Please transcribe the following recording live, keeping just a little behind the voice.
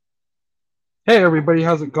Hey everybody,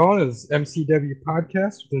 how's it going? It's MCW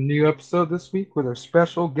Podcast with a new episode this week with our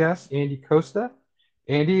special guest Andy Costa.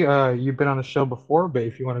 Andy, you've been on the show before, but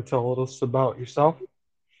if you want to tell us about yourself.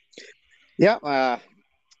 Yeah,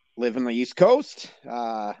 live on the East Coast.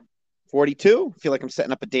 42. Feel like I'm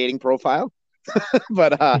setting up a dating profile,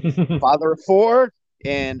 but father of four,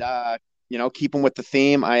 and keeping with the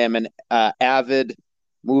theme. I am an avid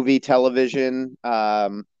movie, television,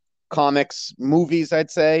 comics, movies.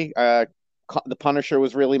 I'd say The Punisher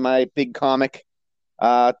was really my big comic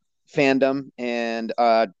uh, fandom, and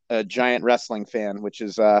a giant wrestling fan, which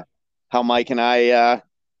is how Mike and I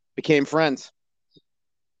became friends.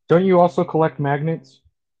 Don't you also collect magnets?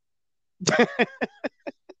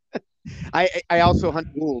 I also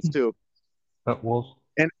hunt ghouls too. Wolves.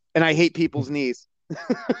 And I hate people's knees.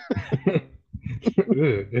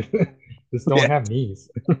 Just don't Yeah. have knees.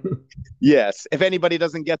 Yes. If anybody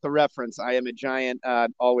doesn't get the reference, I am a giant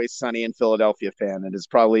Always Sunny in Philadelphia fan. It is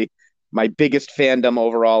probably my biggest fandom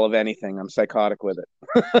overall of anything. I'm psychotic with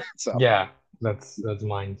it. So, Yeah, that's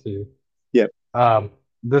mine too. yeah. Um,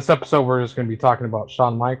 this episode we're just going to be talking about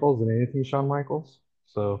Shawn Michaels and anything Shawn Michaels.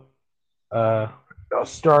 So, uh, I'll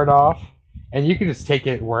start off, and you can just take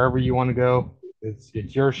it wherever you want to go. It's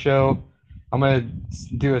your show. I'm gonna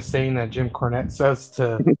do a saying that Jim Cornette says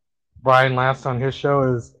to Brian Last on his show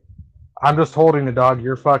is, "I'm just holding the dog.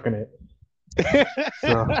 You're fucking it."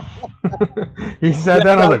 So he said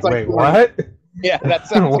That that. I was sounds like, like "Wait, Cornette. what? Yeah, that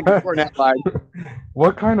sounds like a What? Cornette line.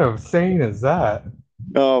 What kind of saying is that?"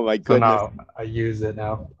 Oh, my So goodness. now I use it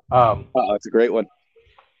now. Oh, it's a great one.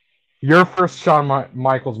 Your first Shawn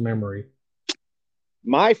Michaels memory.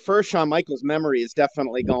 My first Shawn Michaels memory is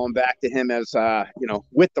definitely going back to him as,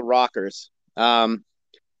 with the Rockers. I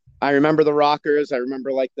remember the Rockers. I remember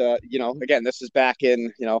again, this is back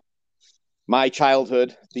in, my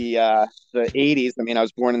childhood, the 80s. I mean, I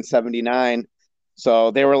was born in 79. So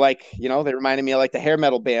they were like, they reminded me of like the hair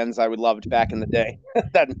metal bands I would loved back in the day.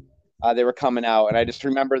 that They were coming out, and I just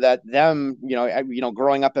remember that them,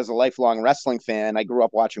 growing up as a lifelong wrestling fan, I grew up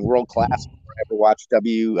watching World Class before I ever watched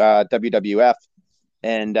WWF,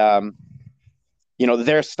 and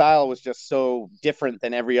their style was just so different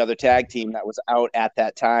than every other tag team that was out at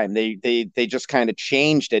that time. They just kind of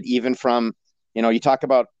changed it, even from, you talk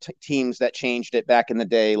about teams that changed it back in the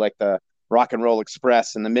day, like the Rock and Roll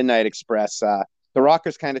Express and the Midnight Express. The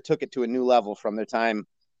Rockers kind of took it to a new level from their time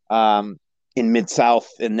in Mid South,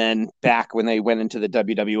 and then back when they went into the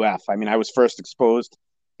WWF. I mean, I was first exposed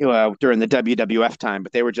during the WWF time,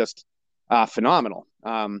 but they were just phenomenal.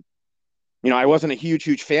 I wasn't a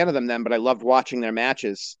huge fan of them then, but I loved watching their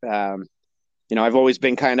matches. I've always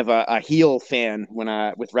been kind of a heel fan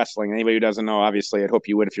with wrestling. Anybody who doesn't know, obviously, I'd hope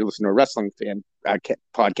you would if you're listening to a wrestling fan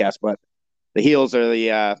podcast. But the heels are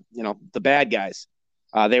the bad guys.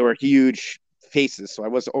 They were huge faces, so I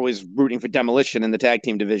was always rooting for Demolition in the tag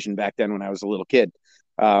team division back then when I was a little kid.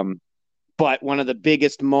 But one of the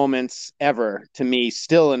biggest moments ever to me,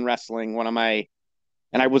 still in wrestling,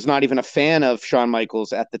 and I was not even a fan of Shawn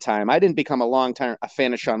Michaels at the time. I didn't become a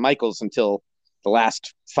fan of Shawn Michaels until the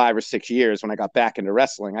last 5 or 6 years when I got back into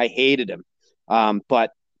wrestling. I hated him,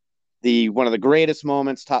 but the one of the greatest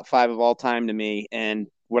moments, top five of all time to me, and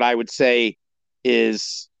what I would say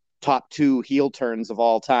is top two heel turns of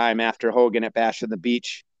all time after Hogan at Bash on the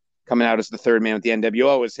Beach, coming out as the third man with the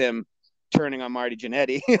NWO, is him turning on Marty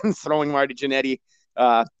Jannetty and throwing Marty Jannetty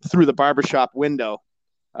through the barbershop window.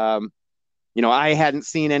 Um, I hadn't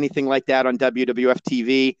seen anything like that on WWF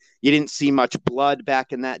TV. You didn't see much blood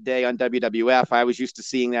back in that day on WWF. I was used to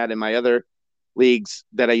seeing that in my other leagues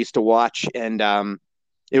that I used to watch. And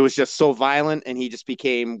it was just so violent, and he just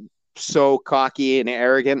became so cocky and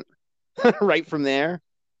arrogant right from there.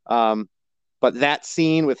 Um, but that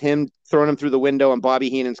scene with him throwing him through the window and Bobby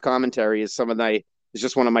Heenan's commentary is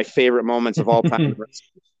just one of my favorite moments of all time.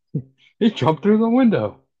 He jumped through the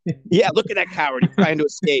window. Yeah, look at that coward. He's trying to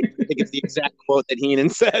escape. I think it's the exact quote that Heenan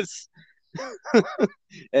says.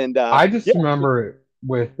 And I just yeah, remember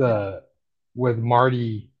with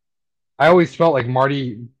Marty. I always felt like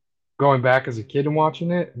Marty, going back as a kid and watching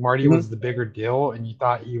it, Marty mm-hmm, was the bigger deal, and you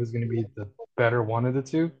thought he was going to be the better one of the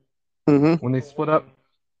two mm-hmm. when they split up.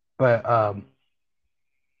 But oh,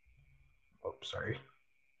 sorry.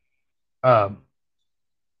 Um,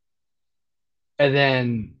 and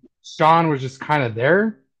then Sean was just kind of there,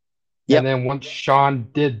 and Yep. then once Sean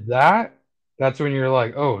did that, that's when you're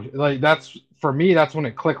like, oh, like that's for me. That's when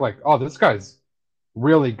it clicked. Like, oh, this guy's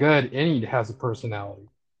really good, and he has a personality.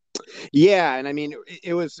 Yeah, and I mean,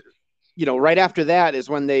 it was, right after that is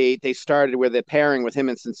when they started with the pairing with him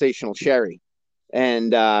and Sensational Sherry.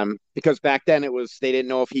 And because back then it was they didn't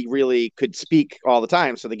know if he really could speak all the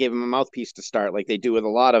time, so they gave him a mouthpiece to start, like they do with a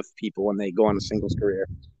lot of people when they go on a singles career,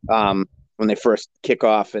 when they first kick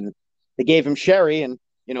off. And they gave him Sherry, and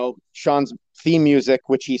Sean's theme music,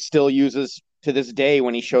 which he still uses to this day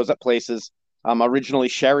when he shows up places. Originally,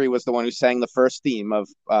 Sherry was the one who sang the first theme of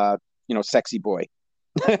 "Sexy Boy,"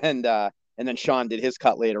 and then Sean did his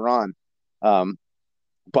cut later on.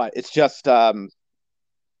 But it's just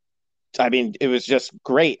I mean, it was just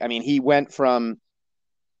great. I mean, he went from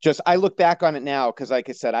just, I look back on it now because, like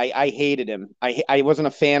I said, I hated him. I wasn't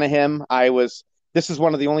a fan of him. This is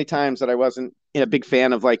one of the only times that I wasn't a big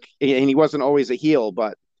fan of, like, and he wasn't always a heel,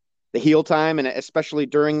 but the heel time, and especially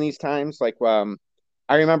during these times, like,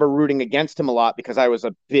 I remember rooting against him a lot because I was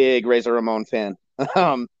a big Razor Ramon fan.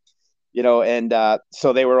 um, and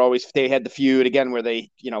so they had the feud again where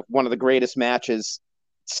one of the greatest matches,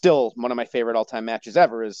 still one of my favorite all-time matches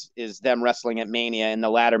ever, is them wrestling at Mania in the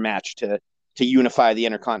ladder match to unify the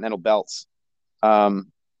Intercontinental belts,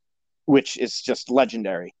 which is just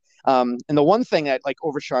legendary. And the one thing that, like,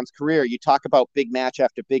 over Sean's career, you talk about big match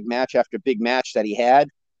after big match after big match that he had.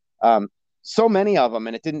 So many of them,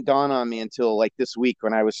 and it didn't dawn on me until like this week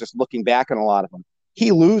when I was just looking back on a lot of them.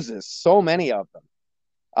 He loses so many of them.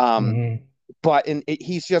 Mm-hmm. But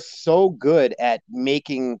he's just so good at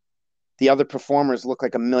making the other performers look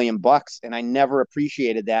like $1,000,000. And I never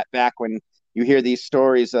appreciated that back when you hear these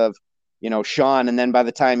stories of, Sean. And then by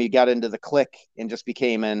the time you got into the clique and just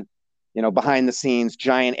became behind the scenes,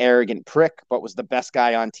 giant, arrogant prick, but was the best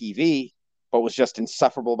guy on TV, but was just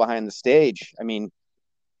insufferable behind the stage. I mean,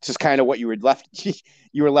 it's just kind of what you were left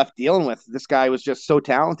dealing with. This guy was just so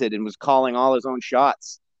talented and was calling all his own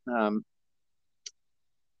shots. I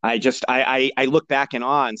look back in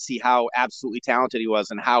awe and see how absolutely talented he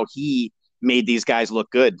was and how he made these guys look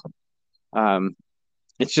good.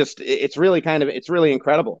 It's really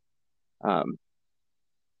incredible. And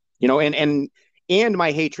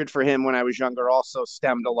my hatred for him when I was younger also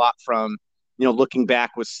stemmed a lot from, looking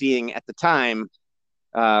back, was seeing at the time,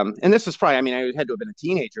 and this was probably, I mean, I had to have been a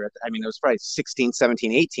teenager. It was probably 16,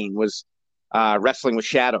 17, 18, was Wrestling with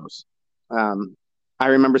Shadows. I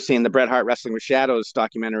remember seeing the Bret Hart Wrestling with Shadows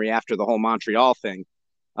documentary after the whole Montreal thing,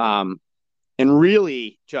 and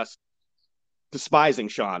really just despising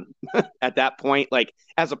Sean at that point. Like,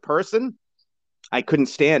 as a person, I couldn't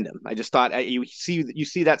stand him. I just thought, you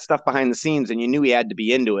see that stuff behind the scenes, and you knew he had to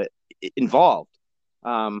be involved.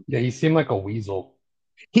 Yeah, he seemed like a weasel,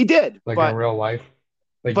 He did, like in real life.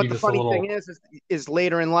 Like but he the just a funny thing little. is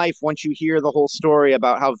later in life, once you hear the whole story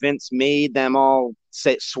about how Vince made them all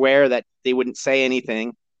swear that they wouldn't say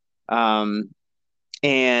anything, and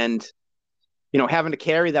having to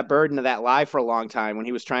carry that burden of that lie for a long time when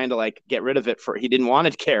he was trying to, like, get rid of it, he didn't want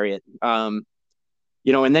to carry it. And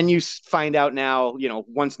then you find out now,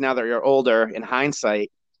 now that you're older, in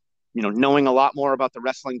hindsight, knowing a lot more about the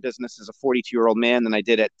wrestling business as a 42-year-old man than I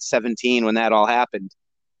did at 17 when that all happened.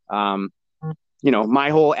 My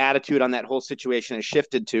whole attitude on that whole situation has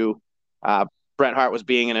shifted to Bret Hart was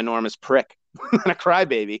being an enormous prick and a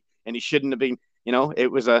crybaby, and he shouldn't have been.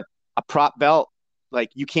 It was a prop belt. Like,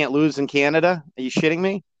 you can't lose in Canada. Are you shitting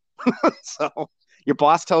me? So your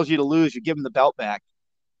boss tells you to lose, you give him the belt back.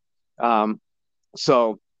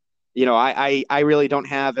 So, I really don't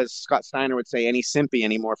have, as Scott Steiner would say, any sympathy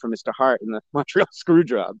anymore for Mr. Hart in the Montreal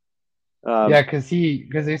Screwjob. Yeah, because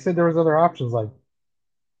they said there was other options. Like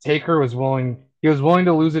Taker was willing. He was willing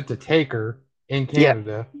to lose it to Taker in Yeah.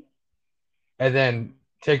 Canada, and then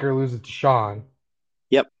Taker lose it to Sean.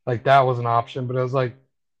 Yep. Like that was an option, but I was like,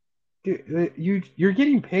 dude, you're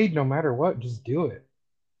getting paid no matter what. Just do it.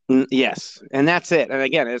 Yes, and that's it. And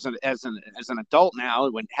again, as an adult now,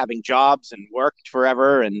 when having jobs and worked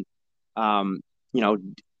forever, and um,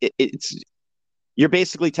 it's you're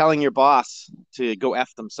basically telling your boss to go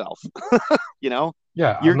f themselves. you know,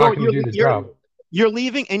 Yeah, you're I'm not going, going to do the job. you're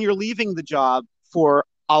leaving the job for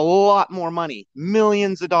a lot more money,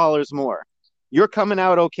 millions of dollars more. You're coming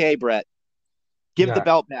out okay, Bret. Give the Yeah,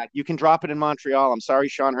 belt back. You can drop it in Montreal. I'm sorry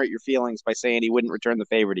Sean hurt your feelings by saying he wouldn't return the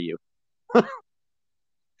favor to you.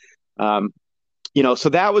 Um, so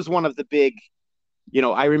that was one of the big,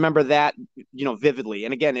 I remember that, vividly.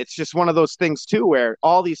 And again, it's just one of those things too, where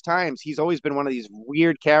all these times he's always been one of these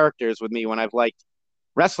weird characters with me when I've liked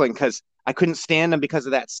wrestling, because I couldn't stand him because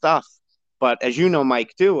of that stuff. But as you know,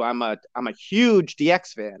 Mike, too, I'm a huge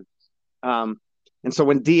DX fan. And so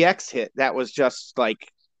when DX hit, that was just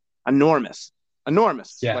like enormous,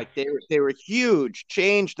 enormous. yeah, Like they were huge,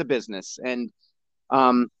 changed the business. And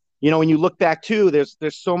when you look back too, there's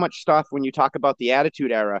so much stuff when you talk about the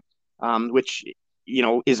Attitude Era, which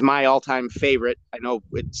is my all-time favorite. I know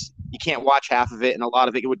it's you can't watch half of it, and a lot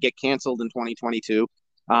of it would get canceled in 2022.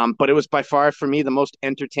 But it was by far for me the most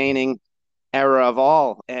entertaining era of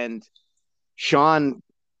all. And Shawn,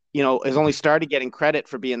 has only started getting credit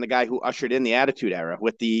for being the guy who ushered in the Attitude Era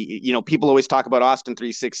with people always talk about Austin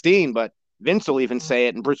 316, but Vince will even say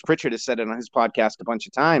it, and Bruce Pritchard has said it on his podcast a bunch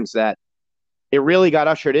of times, that it really got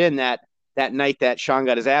ushered in that night that Shawn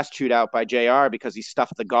got his ass chewed out by JR because he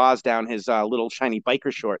stuffed the gauze down his little shiny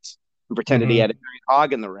biker shorts and pretended he had a giant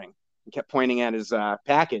hog in the ring and kept pointing at his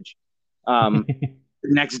package. The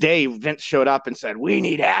next day, Vince showed up and said, "We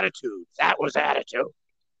need attitude." That was attitude.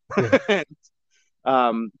 Yeah.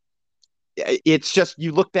 It's just,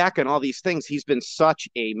 you look back on all these things, he's been such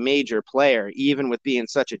a major player, even with being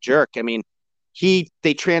such a jerk. I mean,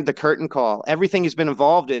 the curtain call, everything he's been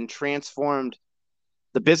involved in transformed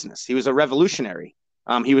the business. He was a revolutionary.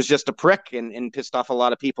 He was just a prick and pissed off a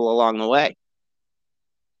lot of people along the way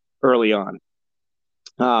early on.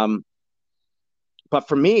 But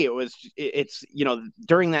for me, it's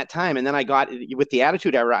during that time, and then I got with the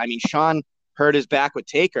Attitude Era. I mean, Shawn hurt his back with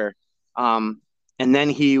Taker, and then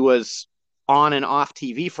he was on and off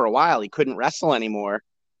TV for a while. He couldn't wrestle anymore,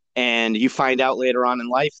 and you find out later on in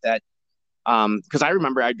life that because I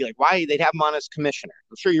remember I'd be like, why? They'd have him on as commissioner.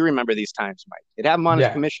 I'm sure you remember these times, Mike. They'd have him on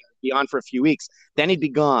as commissioner, be on for a few weeks, then he'd be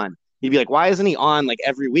gone. He'd be like, why isn't he on like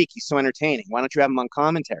every week? He's so entertaining. Why don't you have him on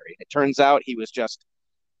commentary? It turns out he was just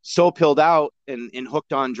so pilled out and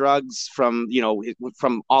hooked on drugs from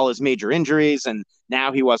all his major injuries, and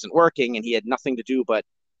now he wasn't working and he had nothing to do but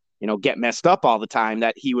get messed up all the time,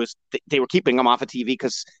 that they were keeping him off of TV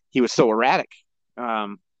because he was so erratic.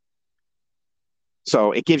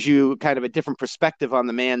 So it gives you kind of a different perspective on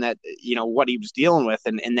the man, that what he was dealing with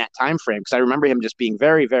in that time frame, because I remember him just being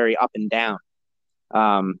very, very up and down,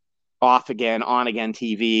 off again, on again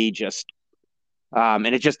TV, just and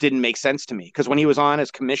it just didn't make sense to me, because when he was on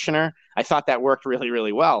as commissioner, I thought that worked really,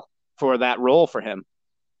 really well for that role for him.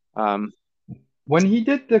 When he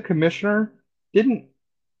did the commissioner,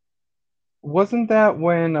 wasn't that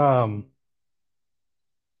when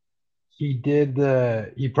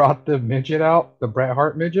he brought the midget out, the Bret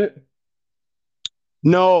Hart midget?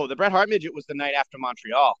 No, the Bret Hart midget was the night after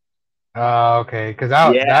Montreal. Okay, because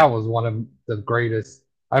that was one of the greatest.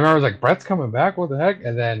 I remember I was like, Bret's coming back, what the heck?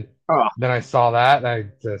 And then I saw that, and I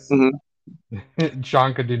just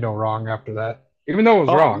Shawn could do no wrong after that, even though it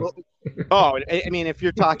was wrong. I mean, if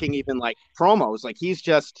you're talking even like promos, like he's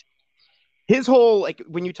just his whole, like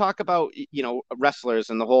when you talk about wrestlers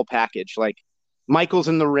and the whole package, like Michaels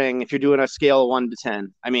in the ring, if you're doing a scale of 1 to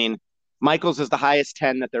 10, I mean, Michaels is the highest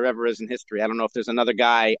 10 that there ever is in history. I don't know if there's another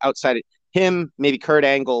guy outside of him, maybe Kurt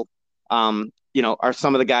Angle, are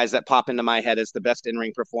some of the guys that pop into my head as the best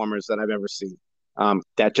in-ring performers that I've ever seen,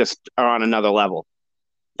 that just are on another level.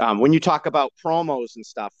 When you talk about promos and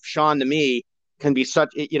stuff, Shawn to me can be such,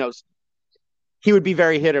 he would be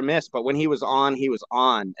very hit or miss, but when he was on, he was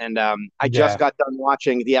on. And I just got done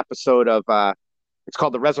watching the episode of, it's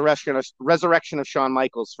called The Resurrection of Shawn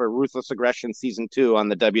Michaels for Ruthless Aggression Season 2 on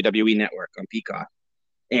the WWE Network on Peacock.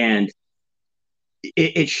 And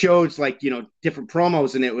it shows like, different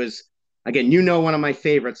promos. And it was, again, one of my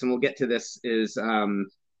favorites, and we'll get to this, is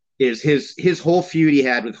his whole feud he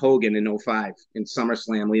had with Hogan in 2005 in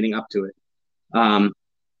SummerSlam leading up to it.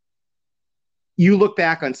 You look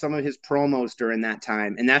back on some of his promos during that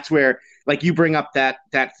time, and that's where, like, you bring up that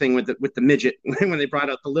thing with the midget when they brought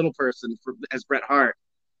out the little person as Bret Hart.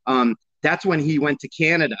 That's when he went to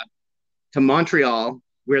Canada, to Montreal,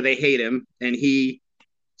 where they hate him, and he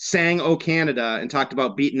sang "Oh Canada" and talked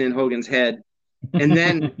about beating in Hogan's head. And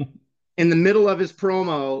then in the middle of his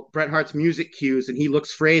promo, Bret Hart's music cues, and he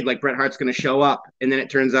looks afraid, like Bret Hart's going to show up. And then it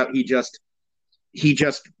turns out he just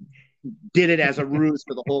did it as a ruse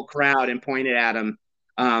for the whole crowd and pointed at him.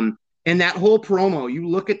 And that whole promo, you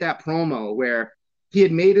look at that promo where he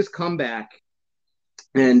had made his comeback,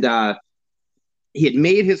 and he had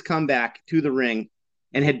made his comeback to the ring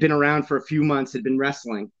and had been around for a few months, had been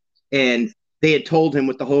wrestling. And they had told him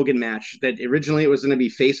with the Hogan match that originally it was going to be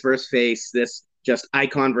face versus face, this just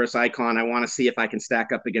icon versus icon. I want to see if I can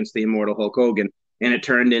stack up against the immortal Hulk Hogan. And it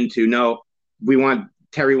turned into, no,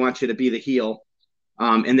 Terry wants you to be the heel.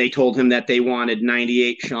 And they told him that they wanted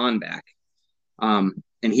 98 Shawn back. And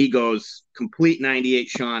he goes complete 98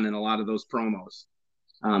 Shawn in a lot of those promos.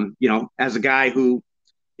 As a guy who,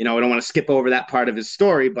 I don't want to skip over that part of his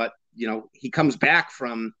story, but, he comes back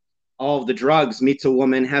from all of the drugs, meets a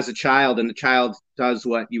woman, has a child, and the child does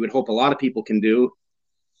what you would hope a lot of people can do,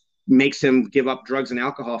 makes him give up drugs and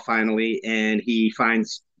alcohol finally, and he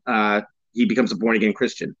becomes a born-again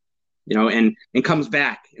Christian. And comes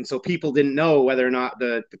back. And so people didn't know whether or not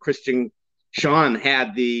the Christian Shawn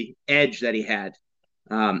had the edge that he had.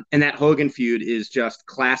 And that Hogan feud is just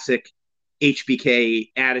classic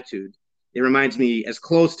HBK attitude. It reminds me as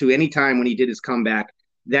close to any time when he did his comeback,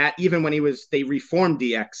 that even when they reformed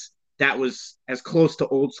DX, that was as close to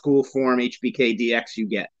old school form HBK DX you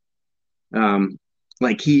get. Um,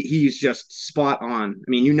 like he's just spot on. I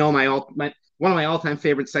mean, one of my all time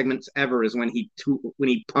favorite segments ever is when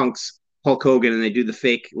he punks Hulk Hogan and they do the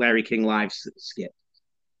fake Larry King live skit.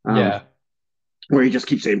 Um, Yeah. where he just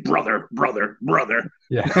keeps saying brother, brother, brother.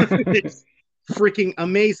 Yeah. It's freaking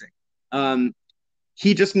amazing.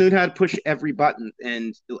 He just knew how to push every button,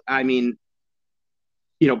 and I mean,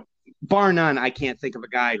 bar none, I can't think of a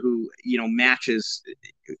guy who matches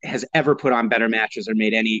has ever put on better matches or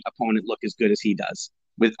made any opponent look as good as he does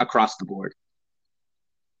with across the board.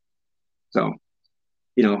 So,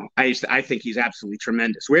 I think he's absolutely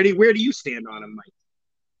tremendous. Where do you stand on him, Mike?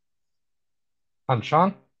 On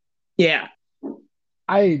Shawn? Yeah.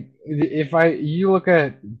 If you look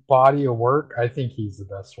at body of work, I think he's the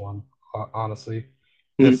best one, honestly.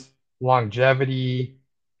 Mm-hmm. Just longevity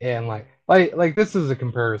and like this is a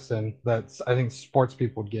comparison that's I think sports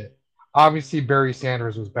people would get. Obviously, Barry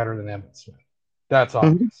Sanders was better than Emmitt Smith. That's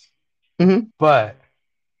obvious. Mm-hmm. But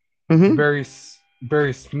Mm-hmm.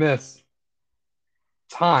 Barry Smith's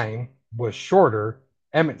time was shorter.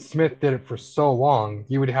 Emmitt Smith did it for so long,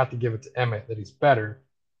 you would have to give it to Emmitt that he's better.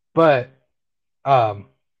 But um,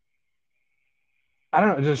 I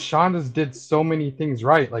don't know, just Shawn just did so many things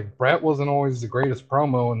right. Like Brett wasn't always the greatest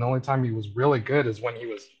promo, and the only time he was really good is when he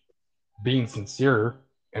was being sincere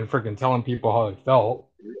and freaking telling people how he felt.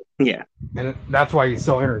 Yeah. And that's why he's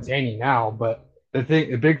so entertaining now. But the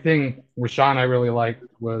big thing with Shawn I really liked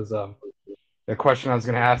was the question I was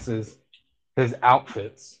going to ask is his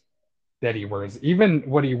outfits that he wears, even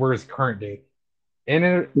what he wears current day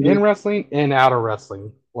in wrestling and out of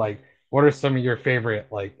wrestling. Like, what are some of your favorite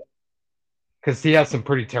because he has some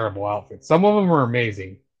pretty terrible outfits. Some of them are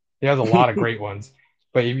amazing. He has a lot of great ones.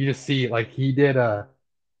 But if you just see, like, he did the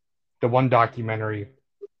one documentary.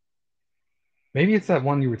 Maybe it's that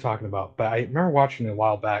one you were talking about, but I remember watching it a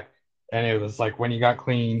while back, and it was like when he got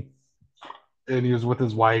clean and he was with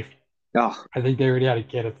his wife. Oh. I think they already had a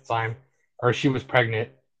kid at the time, or she was pregnant,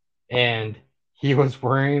 and he was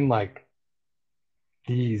wearing like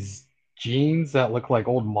these jeans that look like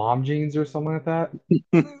old mom jeans or something like that.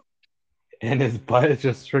 And his butt is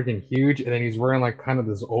just freaking huge. And then he's wearing like kind of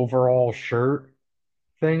this overall shirt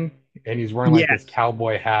thing, and he's wearing like this Yes.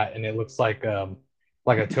 cowboy hat, and it looks like a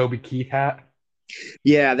Toby Keith hat.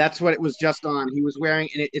 Yeah, that's what it was just on. He was wearing,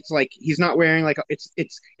 and it's like he's not wearing like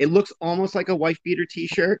it looks almost like a wife beater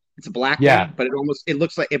T-shirt. It's a black Yeah, one, but it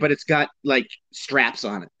looks like, but it's got like straps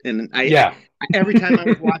on it. And yeah, every time I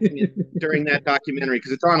was watching it during that documentary,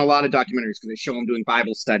 because it's on a lot of documentaries, because they show him doing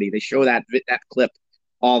Bible study, they show that clip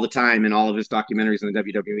all the time in all of his documentaries on the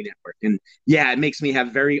WWE Network. And yeah, it makes me have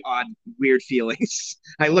very odd, weird feelings.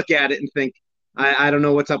 I look at it and think, I don't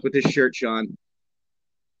know what's up with this shirt, Shawn.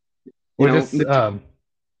 You we're know, just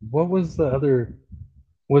what was the other?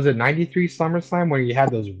 Was it '93 SummerSlam where he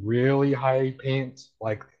had those really high pants?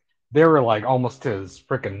 Like they were like almost to his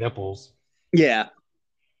freaking nipples. yeah.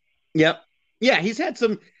 Yep. Yeah, he's had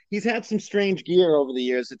some strange gear over the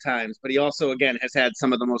years at times, but he also again has had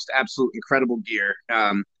some of the most absolute incredible gear.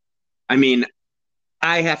 I mean,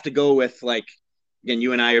 I have to go with like again,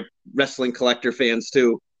 you and I are wrestling collector fans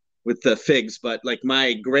too with the figs, but like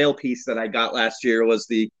my grail piece that I got last year was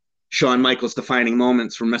the Shawn Michaels defining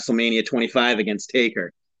moments from WrestleMania 25 against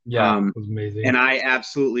Taker. Yeah, it Um, was amazing. and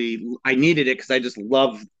I needed it because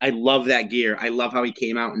I love that gear. I love how he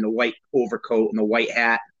came out in the white overcoat and the white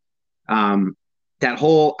hat. Um, that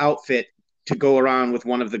whole outfit to go around with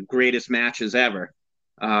one of the greatest matches ever.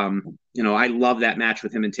 I love that match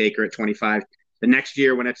with him and Taker at 25. The next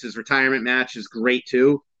year, when it's his retirement match, is great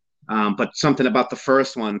too. But something about the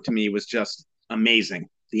first one to me was just amazing.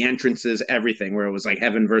 The entrances, everything, where it was like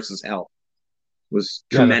heaven versus hell, was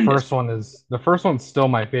Yeah, tremendous. the first one's still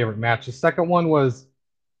my favorite match. The second one was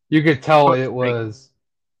you could tell Oh, it great. was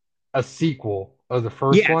a sequel of the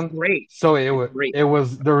first Yeah, it's one. great. So It's great. it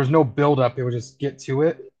was there was no build up. It would just get to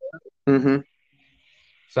it. Mm-hmm.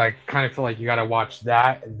 So I kind of feel like you got to watch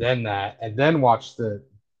that, and then watch the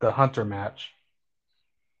Hunter match,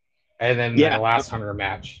 and then the Yeah, last Hunter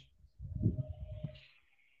match.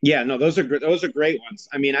 yeah. No, those are great ones.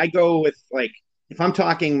 I mean, I go with like if I'm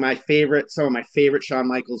talking some of my favorite Shawn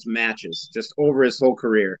Michaels matches, just over his whole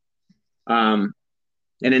career, um,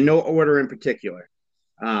 and in no order in particular.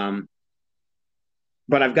 Um,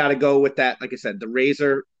 but I've got to go with that. Like I said, the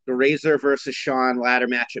Razor versus Shawn ladder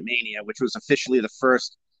match at Mania, which was officially the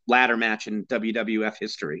first ladder match in WWF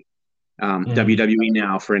history. Mhm. WWE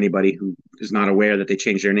now, for anybody who is not aware that they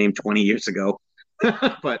changed their name 20 years ago.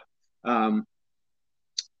 But um,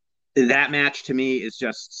 that match to me is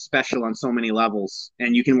just special on so many levels,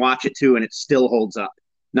 and you can watch it too, and it still holds up.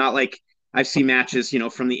 Not like I've seen matches,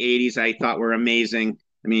 from the '80s I thought were amazing.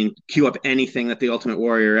 I mean, cue up anything that the Ultimate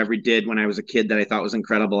Warrior ever did when I was a kid that I thought was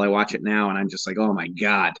incredible. I watch it now, and I'm just like, oh my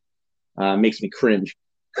god, makes me cringe.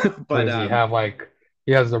 What But does he have? Like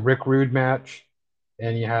he has the Rick Rude match,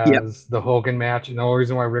 and he yep, has the Hogan match. And the only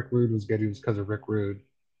reason why Rick Rude was good was because of Rick Rude.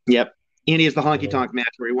 yep. And he has the honky So tonk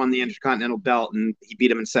match where he won the Intercontinental Belt and he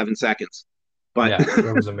beat him in 7 seconds. But yeah,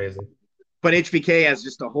 that was amazing. but HBK has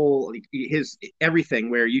just a whole his everything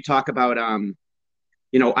where you talk about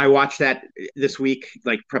I watched that this week,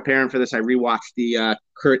 like preparing for this. I rewatched the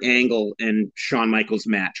Kurt Angle and Shawn Michaels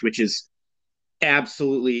match, which is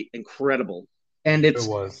absolutely incredible. And It it's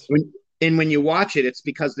was. when you watch it, it's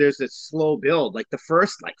because there's this slow build. Like the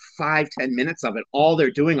first 5-10 minutes of it, all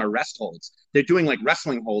they're doing are rest holds. They're doing like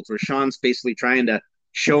wrestling holds where Shawn's basically trying to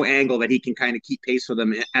show Angle that he can kind of keep pace with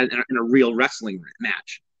him in a real wrestling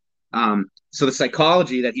match. So the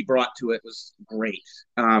psychology that he brought to it was great.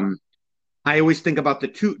 I always think about the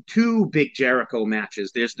two big Jericho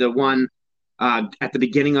matches. There's the one at the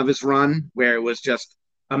beginning of his run where it was just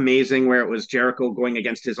amazing, where it was Jericho going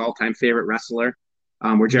against his all-time favorite wrestler,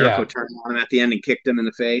 where Jericho Yeah, turned on him at the end and kicked him in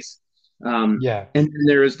the face. yeah. And then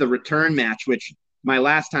there is the return match, which my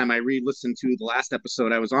last time I re-listened to the last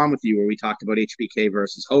episode I was on with you, where we talked about HBK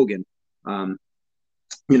versus Hogan. Um,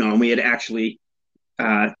 and uh,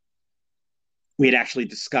 we had actually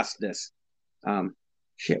discussed this.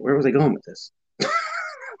 Shit, where was I going with this?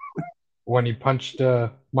 When he punched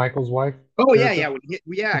Michael's wife, Oh yeah, Jericho.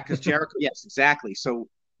 yeah, because Jericho. Yes, exactly. So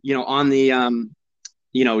on the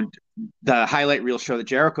you know, the highlight reel show that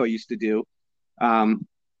Jericho used to do, um,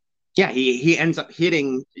 yeah, he ends up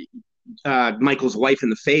hitting Michael's wife in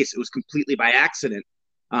the face. It was completely by accident,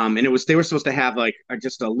 and they were supposed to have like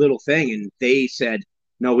just a little thing, and they said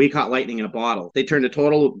no, we caught lightning in a bottle. They turned a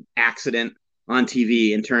total accident on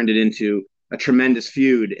TV and turned it into a tremendous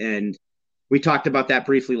feud, and we talked about that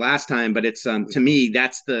briefly last time, but it's to me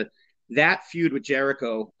that feud with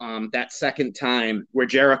Jericho, that second time where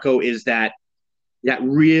Jericho is that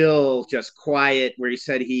real just quiet, where he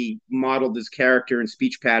said he modeled his character and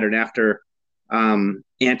speech pattern after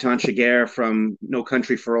Anton Chigurh from No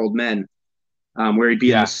Country for Old Men, where he'd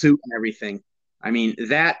be in the Yeah, suit and everything. I mean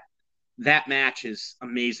that match is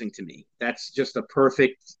amazing to me. That's just a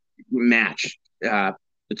perfect match.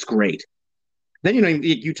 It's great. Then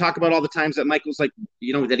you talk about all the times that Michael's like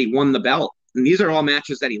that he won the belt, and these are all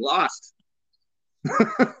matches that he lost.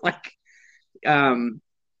 like um,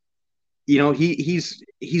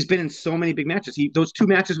 he's been in so many big matches. Those two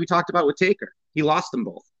matches we talked about with Taker, he lost them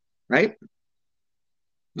both, right?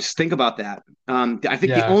 Just think about that. I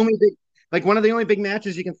think the yeah. only big, like one of the only big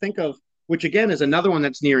matches you can think of, which again is another one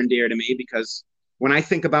that's near and dear to me, because when I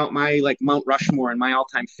think about my like Mount Rushmore and my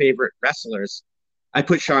all-time favorite wrestlers, I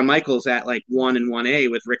put Shawn Michaels at like 1 and 1A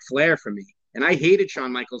with Ric Flair for me, and I hated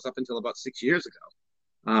Shawn Michaels up until about 6 years ago.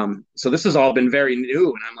 So this has all been very new,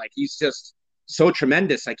 and I'm like, he's just so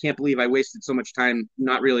tremendous. I can't believe I wasted so much time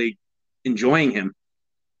not really enjoying him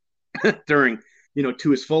during, to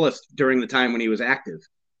his fullest during the time when he was active.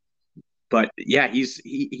 But yeah,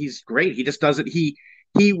 he's great. He just does it.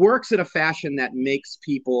 He works in a fashion that makes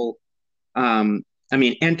people, I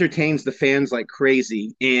mean, entertains the fans like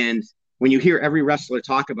crazy. And when you hear every wrestler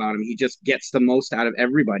talk about him, he just gets the most out of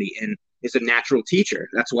everybody and is a natural teacher.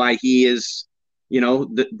 That's why he is,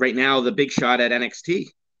 right now the big shot at NXT.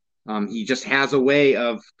 He just has a way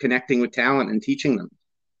of connecting with talent and teaching them.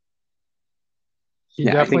 He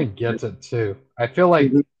Yeah, I definitely think. gets it too. I feel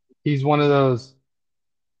like Mhm. he's one of those.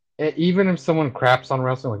 Even if someone craps on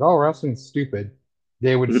wrestling, like, oh, wrestling's stupid,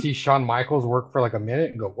 they would Mhm. see Shawn Michaels work for like a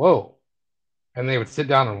minute and go, whoa. And they would sit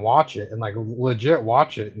down and watch it and like legit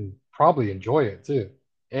watch it and probably enjoy it too.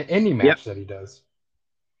 Any Yep, match that he does.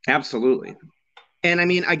 absolutely. And I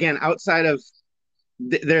mean, again, outside of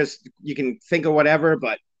there's you can think of whatever,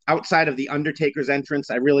 but outside of the Undertaker's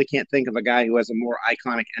entrance, I really can't think of a guy who has a more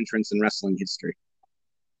iconic entrance in wrestling history.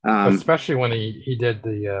 Um, Especially when he did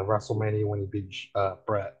the WrestleMania when he beat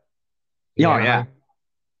Brett in oh yeah, Anaheim.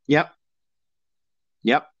 yep,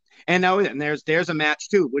 yep. And now and there's a match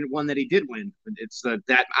too, one that he did win. It's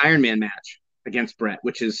that Iron Man match against Brett,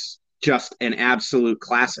 which is just an absolute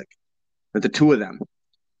classic. But the two of them,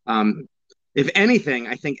 um, if anything,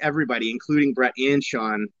 I think everybody, including Brett and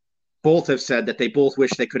Shawn, both have said that they both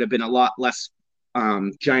wish they could have been a lot less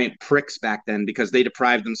giant pricks back then, because they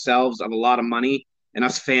deprived themselves of a lot of money and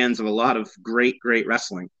us fans of a lot of great, great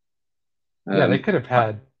wrestling. Yeah, they Um, could have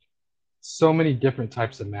had. so many different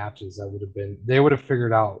types of matches that would have been. They would have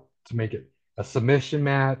figured out to make it a submission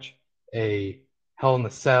match, a Hell in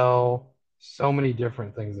the Cell, so many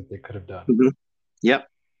different things that they could have done. Mhm. Yep.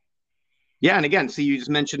 Yeah, and again, see, you just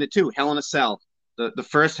mentioned it too. Hell in a Cell, the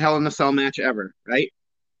first Hell in a Cell match ever, right?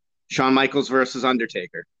 Shawn Michaels versus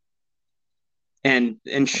Undertaker, and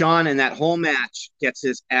Shawn in that whole match gets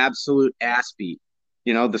his absolute ass beat.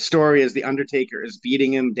 You know, the story is the Undertaker is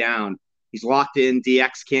beating him down. He's locked in.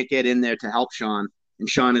 DX can't get in there to help Shawn, and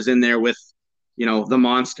Shawn is in there with, the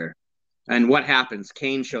monster. And what happens?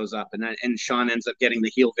 Kane shows up, and Shawn ends up getting the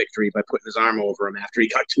heel victory by putting his arm over him after he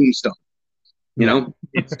got tombstone. You Yeah. know,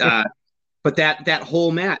 it's but that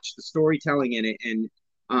whole match, the storytelling in it, and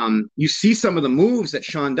you see some of the moves that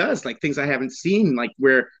Shawn does, like things I haven't seen, like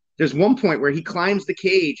where there's one point where he climbs the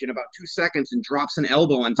cage in about 2 seconds and drops an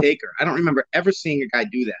elbow on Taker. I don't remember ever seeing a guy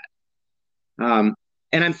do that.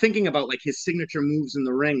 And I'm thinking about like his signature moves in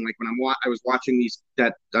the ring, like when I was watching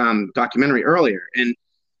that documentary earlier, and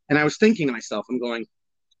I was thinking to myself, I'm going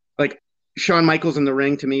like Shawn Michaels in the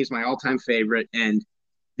ring to me is my all-time favorite, and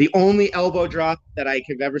the only elbow drop that I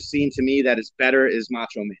have ever seen to me that is better is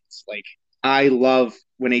Macho Man's. Like I love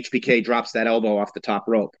when HBK drops that elbow off the top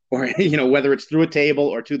rope, or whether it's through a table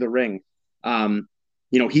or to the ring.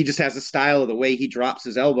 He just has a style of the way he drops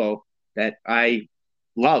his elbow that I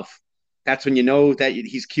love. That's when you know that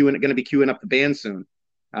he's going to be queuing up the band soon.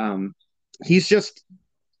 He's just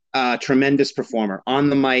a tremendous performer on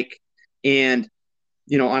the mic, and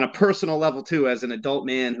on a personal level too, as an adult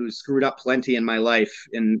man who's screwed up plenty in my life,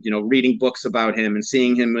 and reading books about him and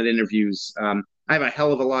seeing him in interviews, I have a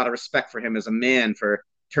hell of a lot of respect for him as a man for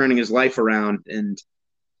turning his life around and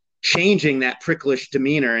changing that pricklish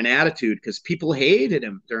demeanor and attitude, because people hated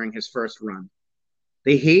him during his first run.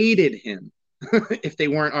 They hated him if they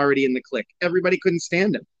weren't already in the clique. Everybody couldn't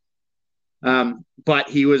stand him. But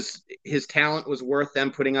his talent was worth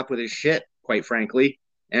them putting up with his shit, quite frankly.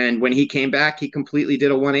 And when he came back, he completely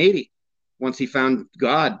did a 180 once he found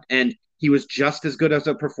God. And he was just as good as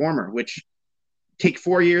a performer, which take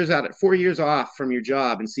 4 years off from your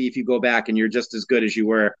job and see if you go back and you're just as good as you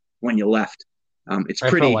were when you left. It's I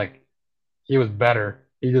felt pretty. like he was better.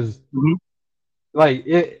 He just Mhm. like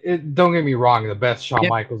it. Don't get me wrong. The best Shawn Yeah.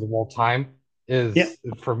 Michaels of all time Yeah. is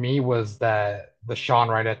for me was that the Shawn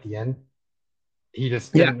right at the end. He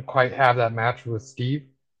just Yeah. didn't quite have that match with Steve,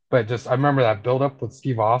 but just I remember that build up with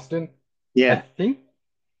Steve Austin. I Yeah. think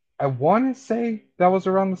I want to say that was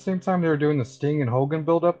around the same time they were doing the Sting and Hogan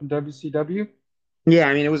build up in WCW. Yeah.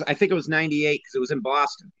 I mean, I think it was 98 because it was in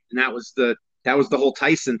Boston. And that was the whole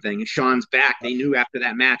Tyson thing. And Sean's back. They knew after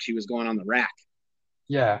that match he was going on the rack.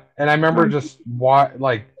 Yeah, and I remember just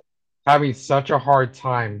like having such a hard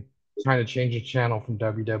time trying to change the channel from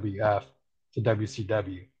WWF to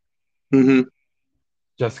WCW Mm-hmm.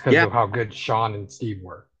 just because Yeah. of how good Shawn and Steve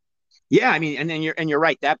were. Yeah, I mean, and then you're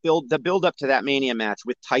right. The build up to that Mania match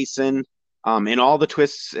with Tyson, and all the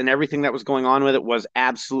twists and everything that was going on with it was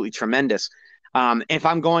absolutely tremendous. If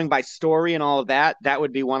I'm going by story and all of that, that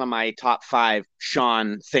would be one of my top five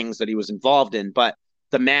Sean things that he was involved in. But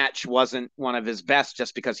the match wasn't one of his best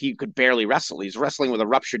just because he could barely wrestle. He's wrestling with a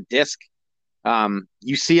ruptured disc.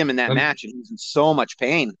 You see him in that And match, and he's in so much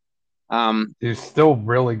pain. he's still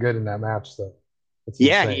really good in that match, though. It's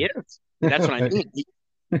Yeah, he insane. is. That's what I mean.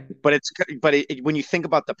 When you think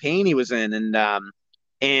about the pain he was in,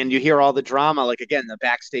 and you hear all the drama, like again the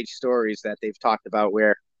backstage stories that they've talked about,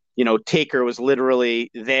 where Taker was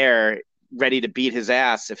literally there ready to beat his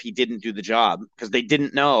ass if he didn't do the job, because they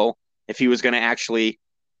didn't know if he was going to actually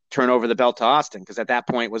turn over the belt to Austin, because at that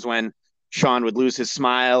point was when Shawn would lose his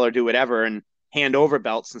smile or do whatever and hand over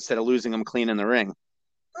belts instead of losing them clean in the ring.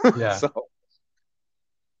 Yeah, So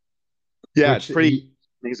yeah, which it's pretty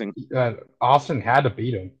amazing. Austin had to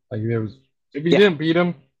beat him. Like there was, if he Yeah. didn't beat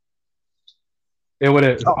him, it would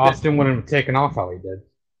have Oh, Austin wouldn't have taken off how he did.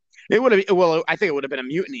 it would have. Well, I think it would have been a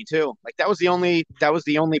mutiny too. Like that was the only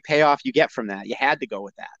payoff you get from that. You had to go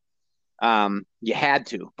with that. You had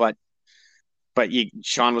to, but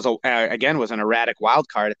Sean was again was an erratic wild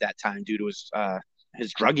card at that time due to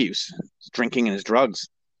his drug use, his drinking and his drugs.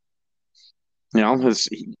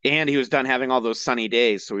 And he was done having all those sunny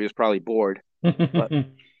days, so he was probably bored. But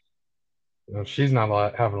She's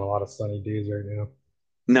not having a lot of sunny days right now.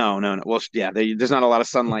 no, no, no. Well, yeah, there's not a lot of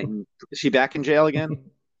sunlight. Is she back in jail again?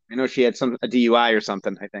 I know she had a DUI or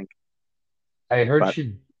something, I think. I heard But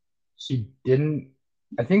she didn't.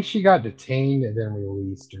 I think she got detained and then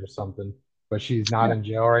released or something. But she's not yeah, in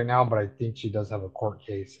jail right now. But I think she does have a court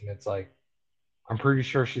case, and it's like I'm pretty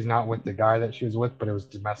sure she's not with the guy that she was with, but it was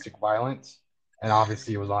domestic violence, and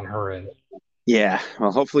obviously it was on her end. Yeah,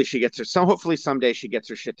 well, hopefully she gets her. So hopefully someday she gets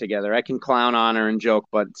her shit together. I can clown on her and joke,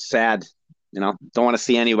 but it's sad. Don't want to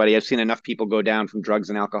see anybody. I've seen enough people go down from drugs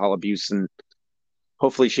and alcohol abuse, and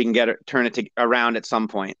hopefully she can turn it around at some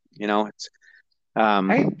point. It's um,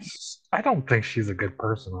 I I don't think she's a good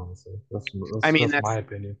person, honestly. That's I that's, mean, that's my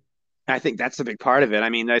opinion. I think that's a big part of it. I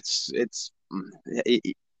mean,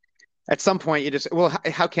 at some point you just, well,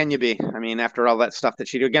 how can you be? I mean, after all that stuff that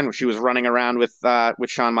she did, again, she was running around with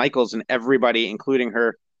Shawn Michaels, and everybody, including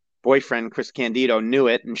her boyfriend Chris Candido, knew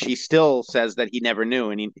it, and she still says that he never knew,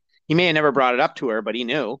 and he may have never brought it up to her, but he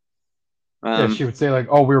knew. Yeah, Um, she would say like,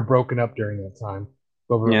 "Oh, we were broken up during that time,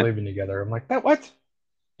 but we were yeah, living together." I'm like, "That what?"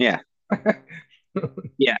 yeah,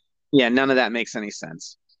 yeah, yeah. None of that makes any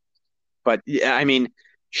sense. But yeah, I mean,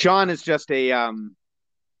 Shawn is just a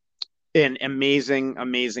an amazing,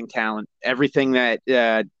 amazing talent. Everything that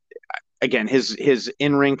again, his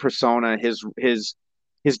in ring persona, his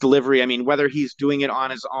delivery. I mean, whether he's doing it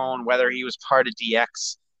on his own, whether he was part of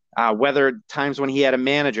DX, whether times when he had a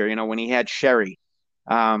manager, when he had Sherry,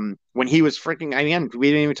 when he was freaking. I mean, we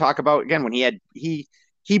didn't even talk about again when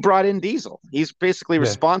he brought in Diesel. He's basically Yeah.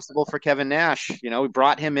 responsible for Kevin Nash. We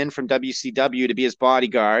brought him in from WCW to be his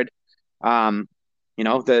bodyguard. Um,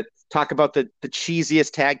 the talk about the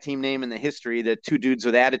cheesiest tag team name in the history, the two dudes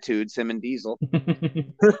with attitudes, him and Diesel.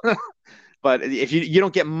 But if you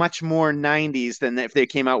don't get much more '90s than if they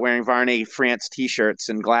came out wearing Varney France T-shirts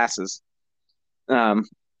and glasses. Um,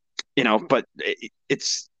 but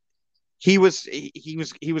it's he was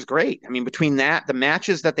great. I mean, between that, the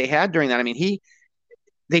matches that they had during that, I mean,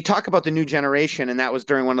 they talk about the new generation, and that was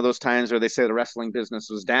during one of those times where they say the wrestling business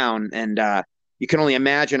was down, and you can only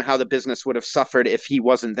imagine how the business would have suffered if he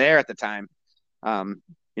wasn't there at the time. Um,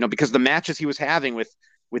 because the matches he was having with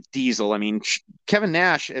Diesel, I mean, Kevin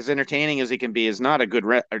Nash, as entertaining as he can be, is not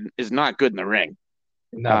is not good in the ring.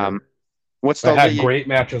 Um, Never. what's I the had great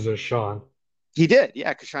matches with Shawn. He did, yeah,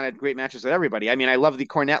 because Sean had great matches with everybody. I mean, I love the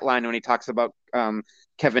Cornette line when he talks about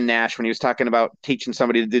Kevin Nash when he was talking about teaching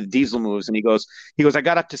somebody to do the Diesel moves, and he goes, I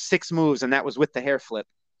got up to 6 moves, and that was with the hair flip,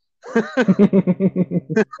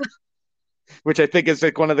 which I think is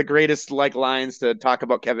like one of the greatest like lines to talk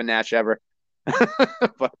about Kevin Nash ever.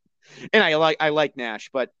 but and I like Nash,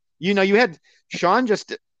 but you had Sean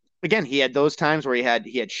just again he had those times where he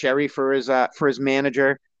had Sherry for his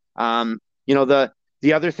manager.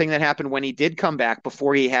 The other thing that happened when he did come back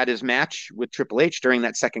before he had his match with Triple H during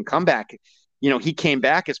that second comeback, he came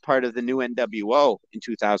back as part of the new NWO in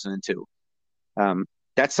 2002. Um,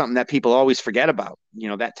 that's something that people always forget about.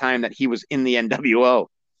 That time that he was in the NWO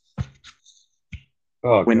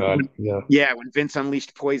Oh when, God, when yeah. yeah, when Vince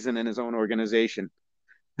unleashed poison in his own organization.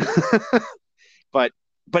 but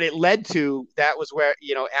but it led to that was where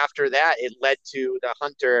after that it led to the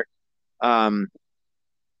Hunter. Um,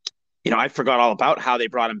 I forgot all about how they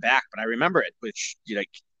brought him back, but I remember it. Which like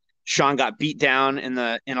Sean got beat down in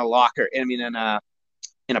a locker. I mean, in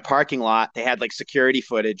a parking lot. They had like security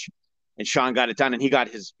footage, and Sean got it done, and he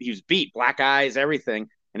was beat, black eyes, everything.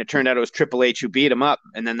 And it turned out it was Triple H who beat him up.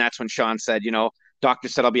 And then that's when Sean said, doctor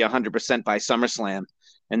said I'll be 100% by SummerSlam.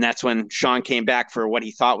 And that's when Sean came back for what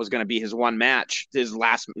he thought was going to be his one match, his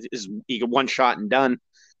one shot and done.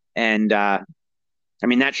 And I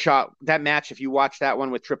mean that match. If you watch that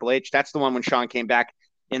one with Triple H, that's the one when Sean came back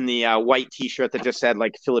in the white T-shirt that just said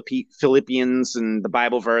like Philippians and the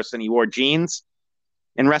Bible verse, and he wore jeans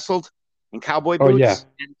and wrestled in cowboy Oh yeah. boots.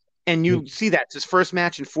 And you see that it's his first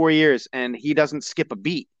match in 4 years, and he doesn't skip a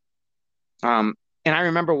beat. Um, and I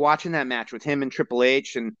remember watching that match with him and Triple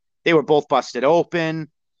H, and they were both busted open.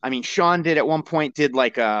 I mean, Sean did at one point did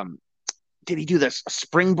he do this a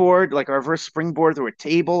springboard, like a reverse springboard through a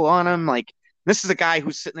table on him? Like this is a guy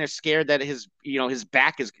who's sitting there scared that his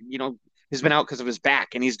back is has been out because of his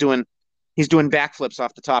back, and he's doing backflips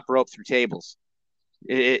off the top rope through tables.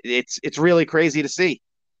 It's really crazy to see.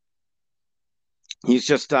 He's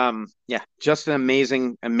just an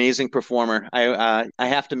amazing performer. I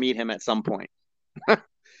have to meet him at some point.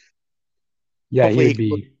 Yeah, Hopefully he'd he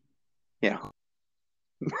be. yeah.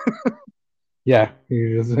 Yeah,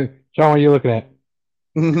 he just, Sean, what are you looking at?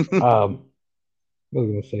 What was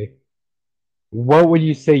I gonna say? What would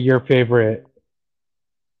you say your favorite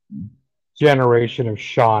generation of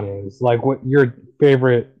Sean is? Like, what your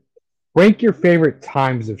favorite? Rank your favorite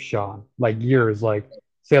times of Sean, like years, like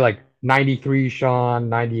say like '93 Sean,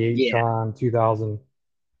 '98 Yeah. Sean, 2000.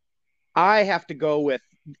 I have to go with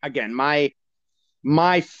again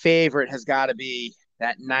my favorite has got to be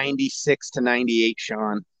that 96 to 98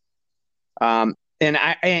 Sean.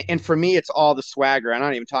 And for me it's all the swagger. I'm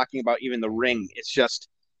not even talking about even the ring. It's just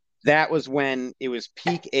that was when it was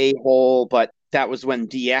peak a hole, but that was when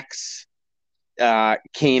DX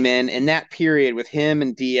came in, and that period with him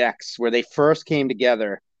and DX where they first came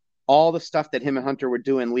together, all the stuff that him and Hunter were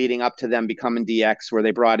doing leading up to them becoming DX, where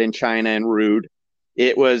they brought in China and Rude.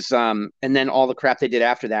 It was, and then all the crap they did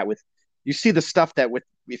after that with, you see the stuff that with,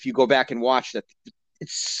 if you go back and watch that,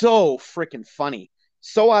 it's so freaking funny,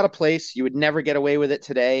 so out of place. You would never get away with it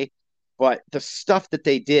today. But the stuff that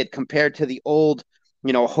they did compared to the old,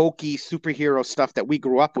 hokey superhero stuff that we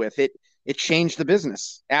grew up with, it changed the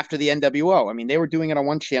business after the NWO. I mean, they were doing it on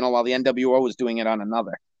one channel while the NWO was doing it on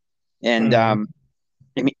another. And I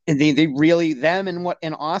mean, they really, them and what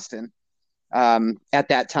in Austin at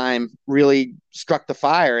that time really struck the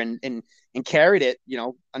fire and carried it,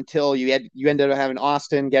 until you ended up having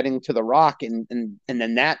Austin getting to The Rock and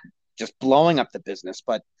then that just blowing up the business.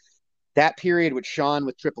 But that period with Shawn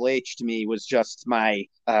with Triple H to me was just my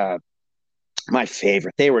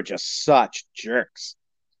favorite. They were just such jerks,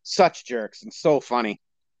 and so funny.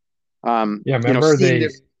 Yeah, remember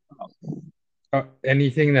this.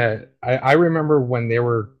 Anything that I remember when they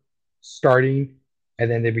were starting and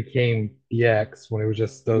then they became DX when it was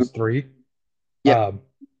just those three. Yeah.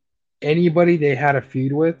 Anybody they had a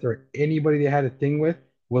feud with or anybody they had a thing with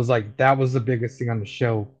was like that was the biggest thing on the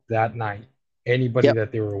show that night. Anybody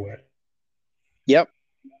that they were with. Yep.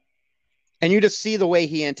 And you just see the way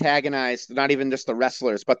he antagonized not even just the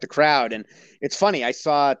wrestlers, but the crowd. And it's funny. I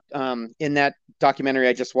saw in that documentary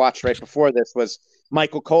I just watched right before this was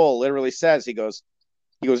Michael Cole literally says, he goes,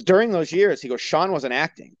 during those years, he goes, Shawn wasn't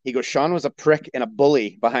acting. He goes, Shawn was a prick and a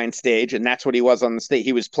bully behind stage. And that's what he was on the stage.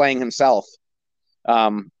 He was playing himself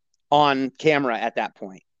on camera at that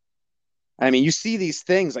point. I mean, you see these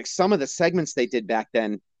things like some of the segments they did back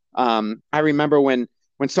then. I remember when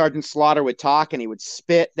Sergeant Slaughter would talk and he would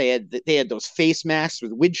spit, they had those face masks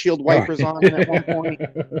with windshield wipers on them at one point.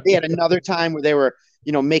 They had another time where they were,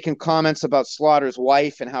 making comments about Slaughter's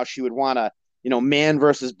wife and how she would want to, man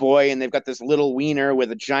versus boy, and they've got this little wiener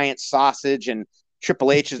with a giant sausage, and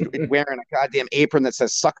Triple H is wearing a goddamn apron that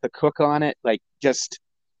says "suck the cook" on it. Like, just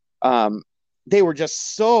they were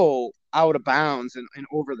just so out of bounds and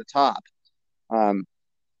over the top.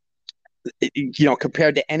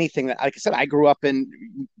 Compared to anything that, like I said, I grew up in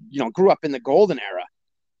the golden era.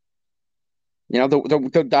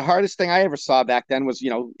 The hardest thing I ever saw back then was,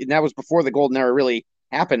 and that was before the golden era really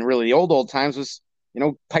happened. Really, the old times was,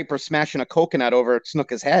 Piper smashing a coconut over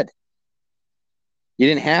Snuka's head. You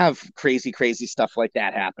didn't have crazy stuff like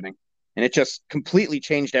that happening. And it just completely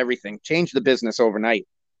changed everything, changed the business overnight.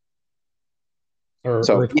 Or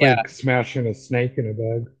Earthquake smashing a snake in a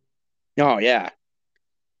bag. Oh, yeah.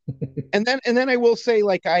 and then I will say,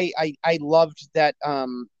 like, I loved that.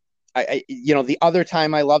 The other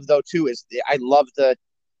time I loved though too is I loved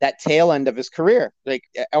that tail end of his career, like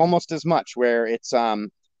almost as much, where it's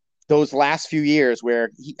those last few years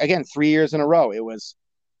where he, again 3 years in a row, it was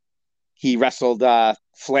he wrestled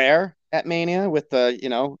Flair at Mania with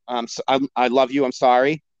the I love you, I'm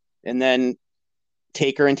sorry, and then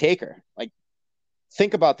Taker. Like,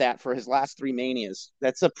 think about that for his last 3 Manias.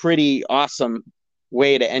 That's a pretty awesome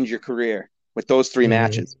way to end your career with those 3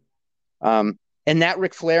 matches. And that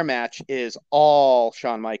Ric Flair match is all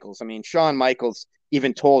Shawn Michaels. I mean, Shawn Michaels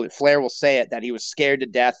even told it, Flair will say it, that he was scared to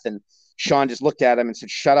death, and Shawn just looked at him and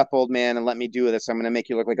said, "Shut up, old man, and let me do this. I'm going to make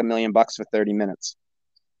you look like $1 million for 30 minutes."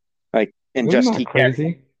 Like, and Isn't just that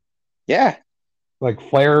crazy? Yeah. Like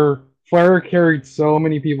Flair carried so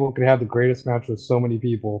many people, could have the greatest match with so many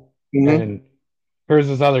people. And here's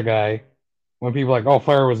this other guy. When people are like, oh,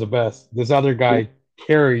 Flair was the best, this other guy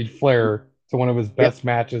carried Flair to one of his best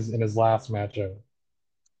matches in his last match ever.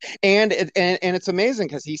 And it's amazing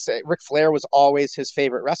because he said Ric Flair was always his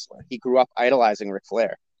favorite wrestler. He grew up idolizing Ric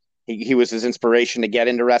Flair. He was his inspiration to get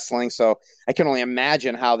into wrestling. So I can only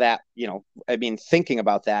imagine how that, thinking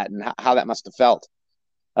about that and how that must have felt.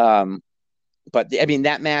 But I mean,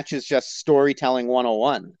 that match is just storytelling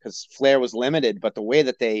 101 because Flair was limited, but the way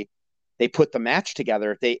that they put the match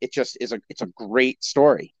together, it's a great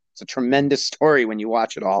story. It's a tremendous story when you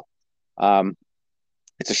watch it all.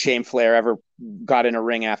 It's a shame Flair ever got in a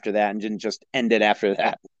ring after that and didn't just end it after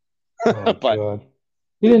that. Oh, but God.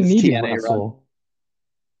 He didn't need to wrestle.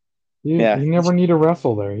 He never need to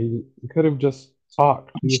wrestle there. He could have just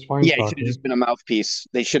talked. He was fine. Yeah, he should have just been a mouthpiece.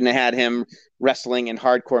 They shouldn't have had him wrestling in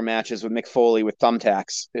hardcore matches with Mick Foley with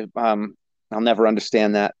thumbtacks. I'll never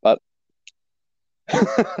understand that, but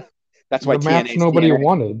that's why the match nobody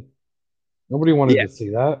wanted. Nobody wanted to see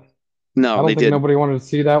that. No, I don't think nobody wanted to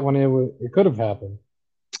see that when it could have happened.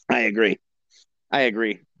 I agree.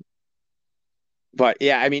 But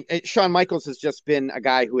yeah, I mean, Shawn Michaels has just been a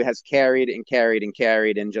guy who has carried and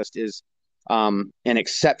just is an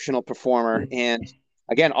exceptional performer. And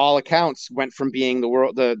again, all accounts went from being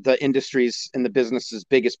the industry's and the business's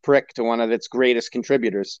biggest prick to one of its greatest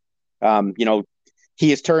contributors. You know, he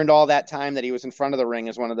has turned all that time that he was in front of the ring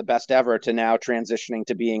as one of the best ever to now transitioning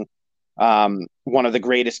to being one of the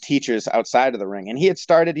greatest teachers outside of the ring. And he had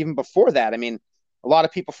started even before that. I mean, a lot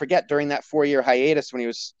of people forget during that 4-year hiatus when he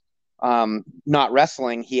was not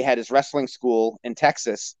wrestling, he had his wrestling school in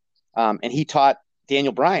Texas, and he taught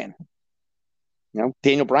Daniel Bryan. You know,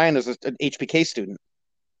 Daniel Bryan is an HBK student.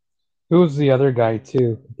 Who was the other guy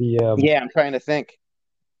too? The Yeah, I'm trying to think.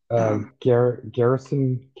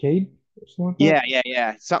 Garrison Cade or something like Yeah, that.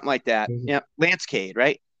 yeah, something like that. Yeah, Lance Cade,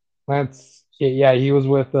 right? Lance, yeah, he was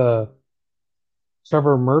with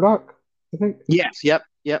Trevor Murdoch, I think, Yes, yep.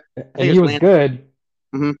 I think and it he was was Lance. good.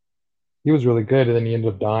 Mm-hmm. He was really good, and then he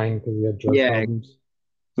ended up dying because he had drug Yeah, problems.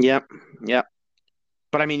 yep.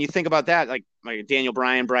 But I mean, you think about that, like Daniel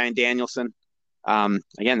Bryan, Brian Danielson.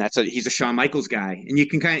 Again, he's a Shawn Michaels guy, and you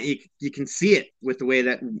can you can see it with the way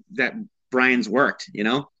that Brian's worked. You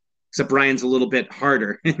know, except Brian's a little bit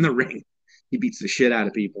harder in the ring. He beats the shit out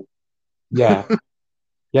of people. Yeah,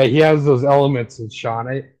 yeah, he has those elements of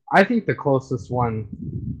Sean. I think the closest one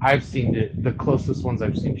I've seen the closest ones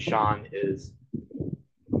I've seen to Sean is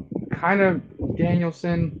kind of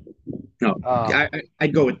Danielson, No, um,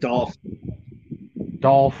 I'd go with Dolph.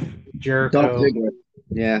 Dolph, Dolph Jericho. Ziggler.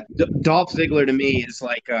 Yeah, Dolph Ziggler to me is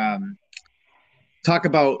like talk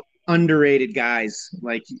about underrated guys.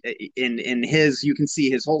 Like in his, you can see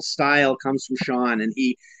his whole style comes from Sean, and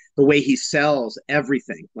the way he sells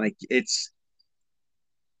everything. Like it's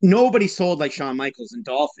nobody sold like Shawn Michaels, and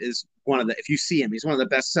Dolph is one of the. If you see him, he's one of the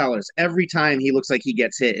best sellers. Every time he looks like he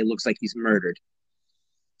gets hit, it looks like he's murdered.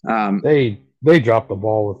 Um, They dropped the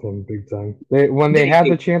ball with him big time. They when they had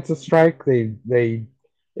the chance to strike,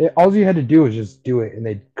 all you had to do was just do it, and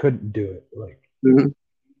they couldn't do it. Like mhm.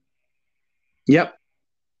 Yep.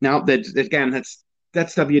 Now that again, that's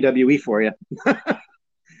WWE for you.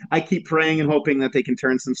 I keep praying and hoping that they can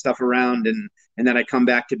turn some stuff around, and that I come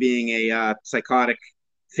back to being a psychotic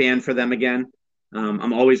fan for them again.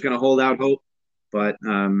 I'm always going to hold out hope, but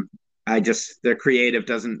I just their creative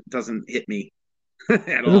doesn't hit me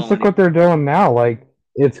at just all look anymore. what they're doing now. Like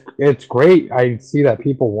it's great. I see that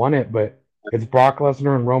people want it, but it's Brock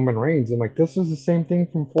Lesnar and Roman Reigns. I'm like, this is the same thing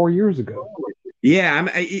from 4 years ago. Yeah,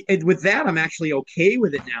 with that. I'm actually okay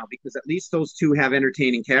with it now because at least those two have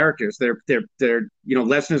entertaining characters. They're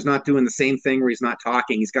Lesnar's not doing the same thing where he's not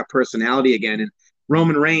talking. He's got personality again. And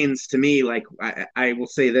Roman Reigns, to me, like I will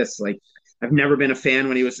say this, like I've never been a fan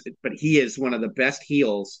when he was, but he is one of the best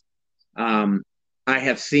heels um, I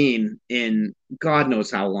have seen in God knows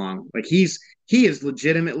how long. Like he is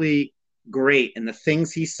legitimately great, and the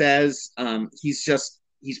things he says,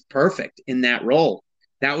 he's perfect in that role.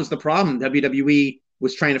 That was the problem. WWE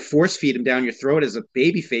was trying to force feed him down your throat as a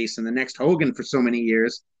babyface and the next Hogan for so many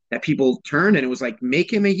years that people turned, and it was like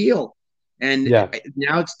make him a heel. And Yeah,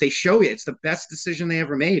 now they show you it's the best decision they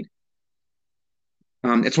ever made.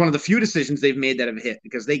 It's one of the few decisions they've made that have hit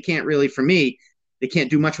because they can't really, for me, they can't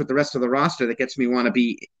do much with the rest of the roster that gets me want to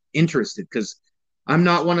be interested because I'm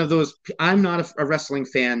not one of those. I'm not a wrestling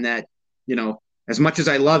fan that as much as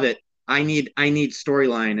I love it, I need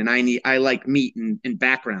storyline and I like meat and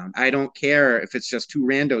background. I don't care if it's just two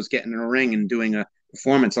randos getting in a ring and doing a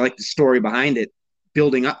performance. I like the story behind it,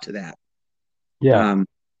 building up to that. yeah, Um,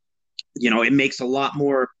 it makes a lot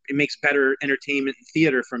more. It makes better entertainment and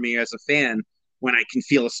theater for me as a fan when I can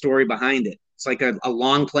feel a story behind it. It's like a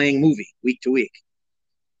long playing movie week to week.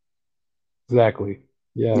 exactly.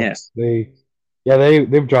 Yeah, Yes.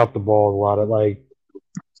 they've dropped the ball a lot. Of like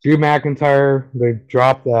Drew McIntyre, they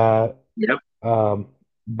dropped that. Yep. Um,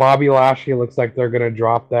 Bobby Lashley looks like they're gonna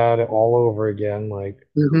drop that all over again. Like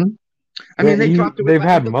Mm-hmm. I mean, they dropped it they've with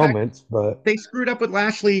had the fact moments, but they screwed up with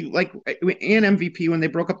Lashley, like and MVP when they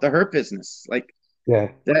broke up the Hurt Business. Like yeah,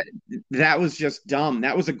 that was just dumb.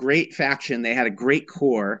 That was a great faction. They had a great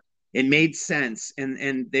core. It made sense,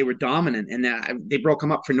 and they were dominant. And they broke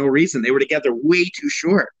them up for no reason. They were together way too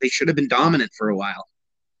short. They should have been dominant for a while.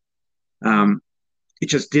 Um, it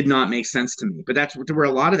just did not make sense to me. But that's where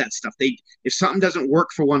a lot of that stuff. If something doesn't work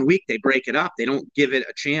for one week, they break it up. They don't give it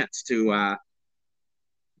a chance to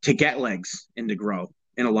get legs and to grow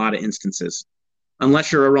in a lot of instances,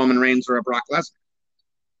 unless you're a Roman Reigns or a Brock Lesnar.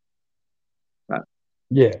 But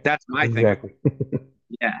yeah, that's my thing with exactly.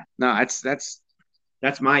 yeah. No,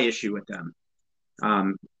 that's my issue with them.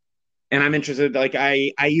 Um, and I'm interested. Like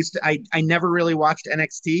I never really watched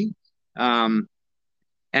NXT. Um,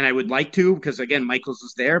 and I would like to because again, Michaels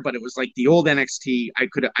was there, but it was like the old NXT.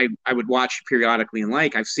 I would watch periodically and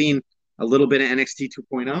like I've seen a little bit of NXT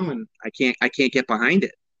 2.0, and I can't get behind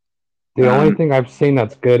it. The only thing I've seen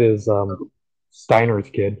that's good is Steiner's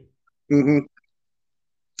Kid. Mhm.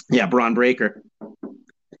 Yeah, Braun Breaker.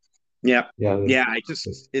 Yeah, Yeah, yeah.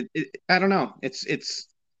 I don't know.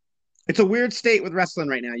 It's a weird state with wrestling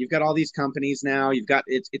right now. You've got all these companies now. You've got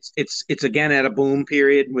it's again at a boom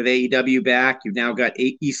period with AEW back. You've now got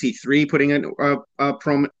EC3 putting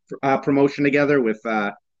a promotion together with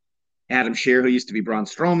Adam Scherr, who used to be Braun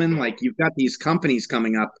Strowman. Like you've got these companies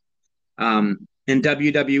coming up. In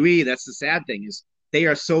WWE, that's the sad thing is they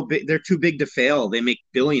are so big. They're too big to fail. They make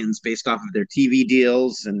billions based off of their TV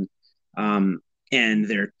deals um, and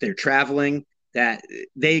they're traveling that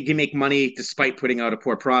they can make money despite putting out a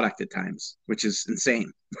poor product at times, which is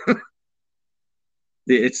insane. yeah.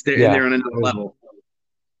 They're on another level.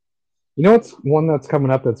 You know what's one that's coming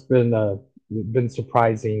up that's been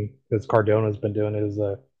surprising because Cardona's been doing is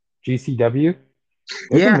GCW. They've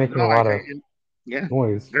been Yeah, making no, a lot of yeah,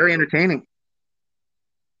 noise. very entertaining.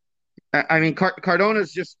 I mean,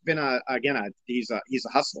 Cardona's just been he's a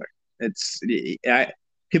hustler.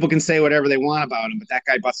 People can say whatever they want about him, but that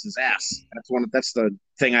guy busts his ass. That's the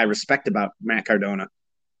thing I respect about Matt Cardona.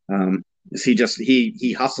 Is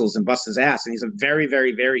he hustles and busts his ass, and he's a very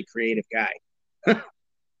very very creative guy. That's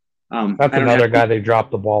I don't have. another guy they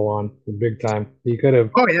dropped the ball on big time. He could have.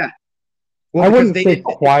 Oh yeah, well I because wouldn't say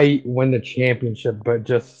quite win the championship, but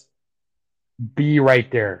just be right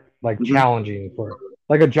there, like Mhm. challenging for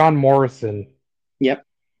like a John Morrison Yep,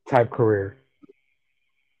 type career.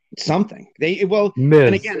 something and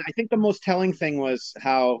Miz. again, I think the most telling thing was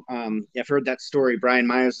how I've heard that story. Brian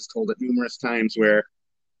Myers has told it numerous times where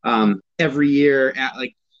every year at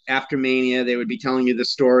like after Mania, they would be telling you the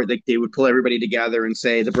story. Like they would pull everybody together and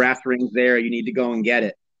say, "The brass ring's there. You need to go and get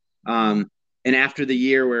it." Um, and after the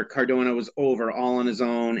year where Cardona was over all on his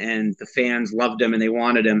own, and the fans loved him and they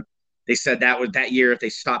wanted him, they said that was that year if they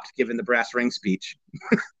stopped giving the brass ring speech.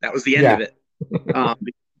 That was the end of Yeah. it. Um,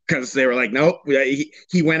 because they were like, "Nope,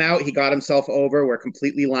 he went out. He got himself over. We're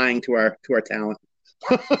completely lying to our talent."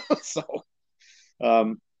 So,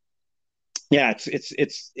 um, yeah,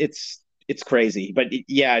 it's crazy, but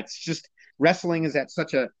yeah, it's just wrestling is at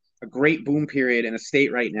such a great boom period in a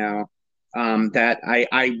state right now that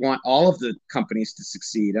I want all of the companies to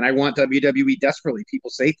succeed, and I want WWE desperately. People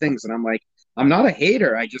say things, and I'm like, I'm not a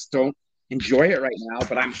hater. I just don't enjoy it right now,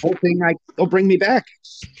 but I'm hoping they'll bring me back.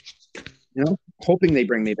 You know, hoping they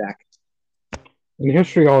bring me back. And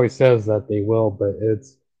history always says that they will, but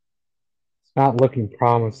it's not looking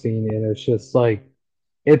promising, and it's just like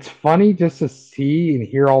it's funny just to see and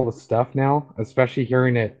hear all the stuff now, especially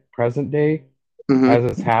hearing it present day Mm-hmm. as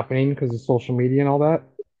it's happening because of social media and all that.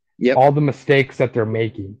 Yep. All the mistakes that they're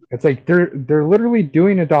making. It's like they're literally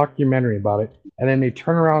doing a documentary about it, and then they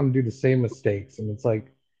turn around and do the same mistakes, and it's like,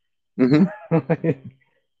 Mm-hmm.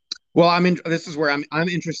 Well, This is where I'm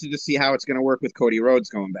interested to see how it's going to work with Cody Rhodes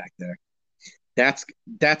going back there. That's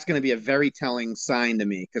that's going to be a very telling sign to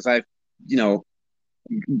me because you know,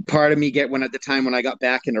 part of me get when at the time when I got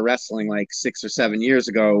back into wrestling like 6 or 7 years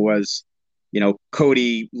ago was,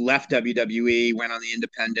 Cody left WWE, went on the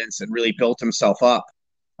independents, and really built himself up.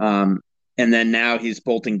 Um, and then now he's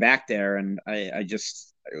bolting back there, and I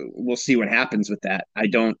just we'll see what happens with that. I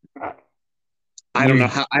don't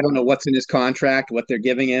know what's in his contract, what they're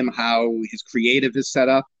giving him, how his creative is set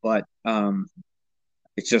up, but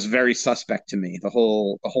it's just very suspect to me, the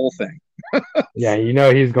whole thing. yeah,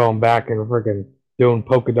 he's going back and freaking doing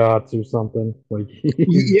polka dots or something. Like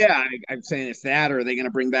Yeah, I'm saying it's that, or are they going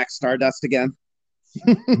to bring back Stardust again?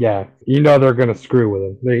 yeah, they're gonna screw with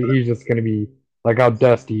him. He's just gonna be like how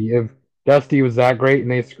Dusty. If Dusty was that great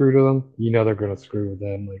and they screwed with him, they're gonna screw with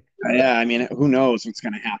them. Like Yeah, I mean, who knows what's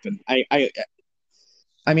going to happen?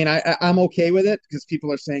 I'm okay with it because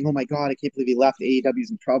people are saying, "Oh my god, I can't believe he left.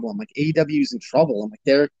 AEW's in trouble." I'm like, AEW's in trouble. I'm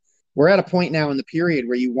like, we're at a point now in the period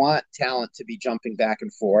where you want talent to be jumping back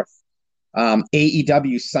and forth.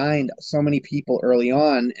 AEW signed so many people early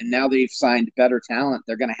on, and now they've signed better talent.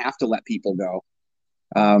 They're going to have to let people go.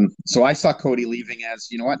 So I saw Cody leaving as,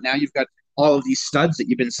 you know what? Now you've got all of these studs that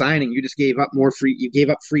you've been signing. You just gave up more free. You gave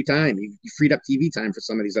up free time. You freed up TV time for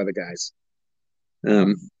some of these other guys.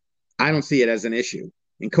 Um, I don't see it as an issue.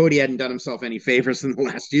 And Cody hadn't done himself any favors in the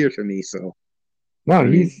last year for me. So no, I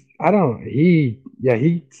mean, I don't. He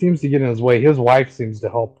seems to get in his way. His wife seems to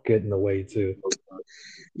help get in the way too.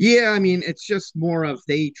 yeah, I mean, it's just more of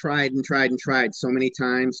they tried and tried and tried so many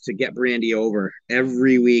times to get Brandy over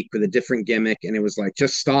every week with a different gimmick, and it was like,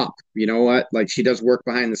 just stop. You know what? Like she does work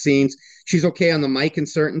behind the scenes. She's okay on the mic in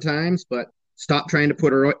certain times, but stop trying to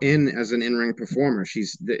put her in as an in-ring performer.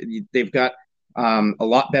 They've got a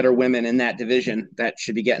lot better women in that division that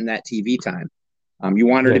should be getting that TV time. You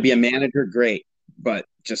want her Yeah, to be a manager, great. but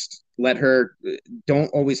just let her. Don't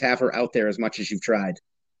always have her out there as much as you've tried.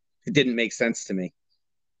 It didn't make sense to me.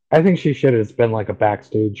 I think she should have just been like a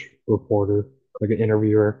backstage reporter, like an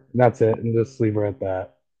interviewer, and that's it, and just leave her at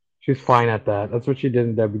that. She's fine at that. That's what she did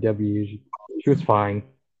in WWE. She was fine.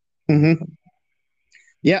 Mm-hmm.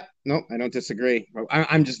 Yeah, no, I don't disagree.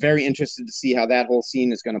 I'm just very interested to see how that whole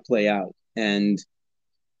scene is going to play out,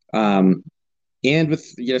 um, and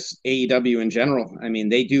with just AEW in general. I mean,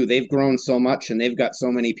 they've grown so much, and they've got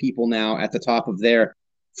so many people now at the top of their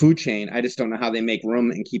food chain. I just don't know how they make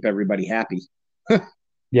room and keep everybody happy. I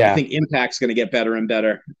Yeah, think Impact's going to get better and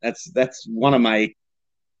better. That's one of my.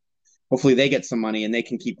 Hopefully, they get some money and they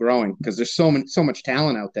can keep growing because there's so much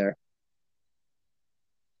talent out there.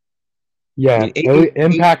 I yeah. mean, eight,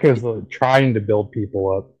 Impact is trying to build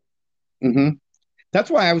people up. mm-hmm. That's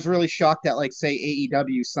why I was really shocked that, like, say,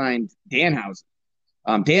 AEW signed Danhausen.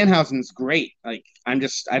 Danhausen's great. Like, I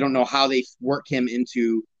don't know how they work him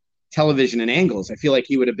into television and angles. I feel like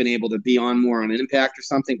he would have been able to be on more on an Impact or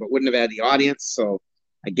something, but wouldn't have had the audience. So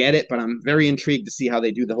I get it, but I'm very intrigued to see how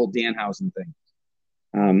they do the whole Danhausen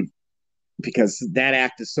thing. Because that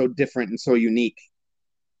act is so different and so unique.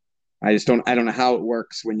 I don't know how it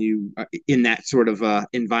works when you in that sort of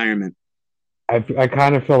environment. I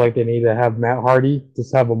kind of feel like they need to have Matt Hardy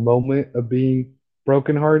just have a moment of being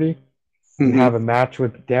broken Hardy and Mm-hmm. have a match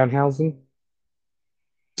with Danhausen.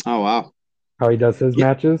 Oh wow. How he does his Yeah.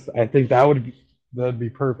 matches. I think that'd be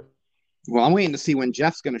perfect. Well, I'm waiting to see when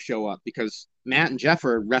Jeff's going to show up because Matt and Jeff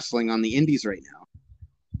are wrestling on the Indies right now.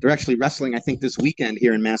 They're actually wrestling, I think, this weekend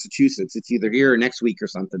here in Massachusetts. It's either here or next week or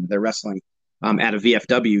something. They're wrestling at a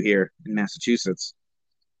VFW here in Massachusetts.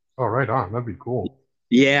 Oh, right on. That'd be cool.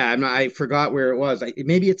 Yeah, I forgot where it was.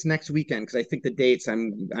 Maybe it's next weekend because I think the dates.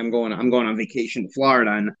 I'm going on vacation to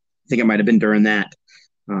Florida, and I think it might have been during that.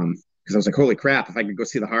 Because I was like, holy crap! If I could go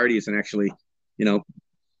see the Hardys and actually, you know,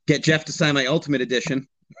 get Jeff to sign my Ultimate Edition,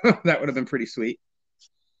 that would have been pretty sweet.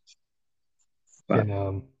 But And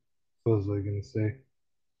what was I gonna say?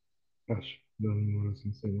 Gosh, I don't know what I was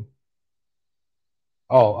gonna say.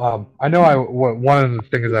 Oh, I know. One of the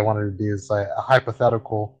things I wanted to do is like a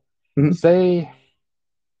hypothetical. mm-hmm. Say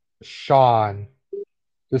Sean,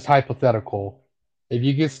 just hypothetical. If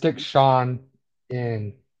you could stick Sean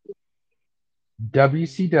in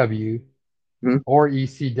WCW Mm-hmm. or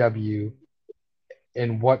ECW,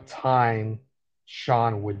 in what time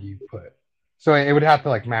Sean would you put? So it would have to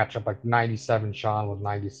like match up like 97 Sean with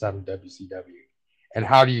 97 WCW. And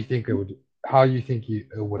how do you think it would? How do you think it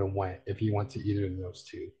would have went if he went to either of those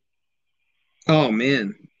two? Oh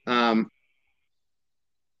man,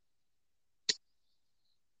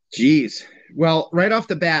 geez. Well, right off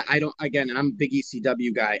the bat, I don't. Again, and I'm a big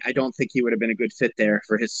ECW guy. I don't think he would have been a good fit there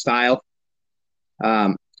for his style.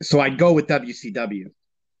 So I'd go with WCW.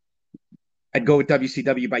 I'd go with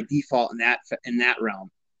WCW by default in that realm.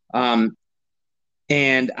 Um,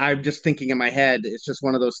 and I'm just thinking in my head, it's just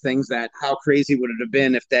one of those things that how crazy would it have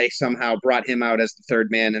been if they somehow brought him out as the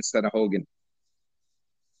third man instead of Hogan?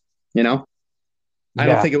 You know, I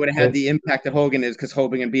don't Yeah, think it would have had the impact that Hogan is because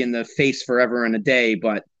Hogan being the face forever and a day.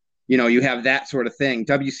 But you know, you have that sort of thing.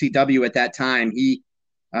 WCW at that time, he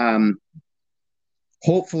um,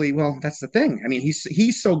 hopefully, well, that's the thing. I mean,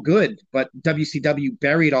 he's so good, but WCW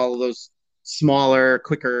buried all of those smaller,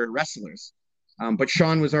 quicker wrestlers. But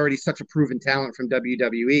Sean was already such a proven talent from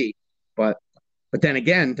WWE. But but then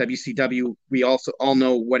again, WCW, we also all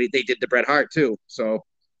know what they did to Bret Hart too. So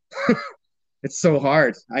it's so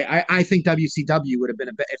hard. I think WCW would have been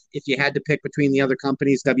if you had to pick between the other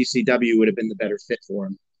companies, WCW would have been the better fit for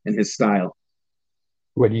him and his style.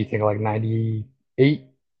 what do you think? Like 98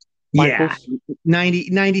 Yeah, Michaels?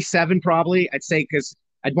 97 probably. I'd say because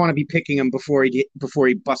I'd want to be picking him before he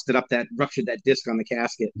busted up that ruptured that disc on the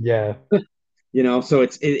casket. Yeah, You know, so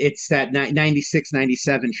it's that 96,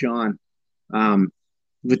 97 Sean, um,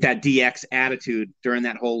 with that DX attitude during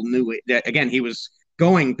that whole new. That again, he was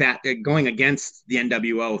going against the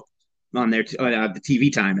NWO on the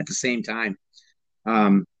TV time at the same time,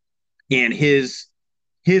 um, and his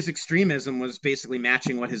extremism was basically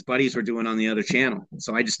matching what his buddies were doing on the other channel.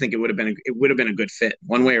 So I just think it would have been a good fit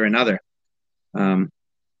one way or another. Um,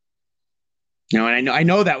 you know, and I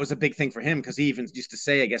know that was a big thing for him because he even used to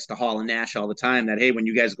say, I guess, to Hall and Nash all the time that, hey, when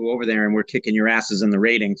you guys go over there and we're kicking your asses in the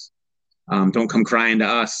ratings, don't come crying to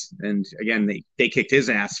us. And again, they kicked his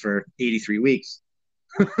ass for 83 weeks.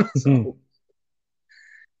 So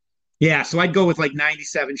yeah, so I'd go with like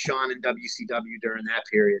 97 Sean and WCW during that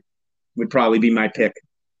period would probably be my pick.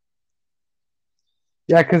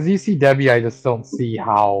 yeah. Because ECW, I just don't see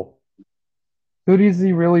how. Who does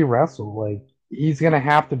he really wrestle? Like he's gonna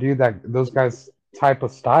have to do that. Those guys type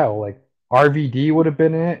of style. Like RVD would have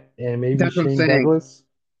been it, and maybe That's what I'm Shane saying. Douglas.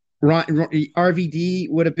 RVD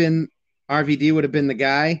would have been the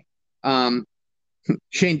guy. Um,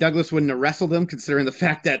 Shane Douglas wouldn't have wrestled him, considering the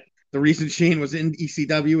fact that the reason Shane was in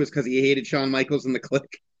ECW was because he hated Shawn Michaels and the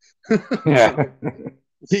Click. Yeah.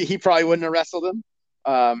 So he probably wouldn't have wrestled him.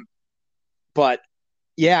 Um, but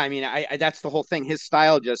yeah, I mean, I that's the whole thing. His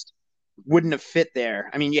style just wouldn't have fit there.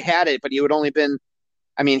 I mean, you had it, but he would only been.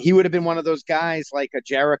 I mean, he would have been one of those guys like a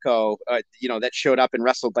Jericho, that showed up and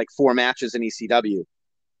wrestled like 4 matches in ECW.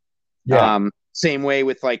 Yeah. Same way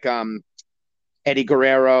with like Eddie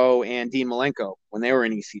Guerrero and Dean Malenko when they were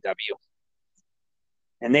in ECW,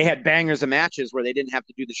 and they had bangers of matches where they didn't have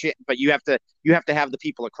to do the shit, but you have to have the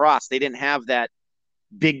people across. They didn't have that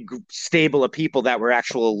big stable of people that were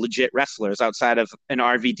actual legit wrestlers outside of an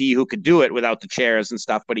RVD who could do it without the chairs and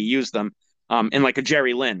stuff, but he used them. And like a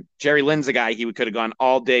Jerry Lynn. Jerry Lynn's a guy he could have gone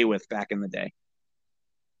all day with back in the day.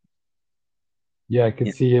 Yeah, I could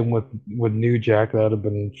Yeah. see him with New Jack. That would have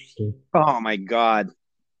been interesting. Oh my God.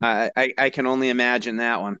 I can only imagine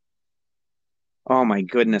that one. Oh my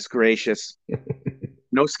goodness gracious.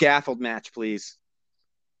 No scaffold match, please.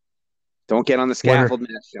 Don't get on the scaffold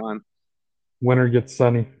Winner match, Sean. winner gets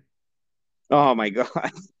Sunny. Oh my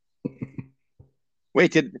God.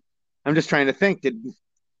 Wait, I'm just trying to think. Did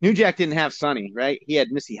New Jack didn't have Sonny, right? He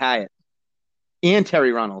had Missy Hyatt and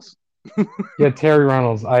Terry Runnels. Yeah, Terry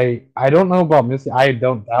Reynolds. I don't know about Missy. I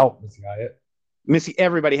don't doubt Missy Hyatt.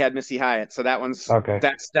 Everybody had Missy Hyatt, so Okay.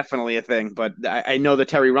 that's definitely a thing. But I know the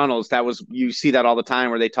Terry Runnels, that was, you see that all the time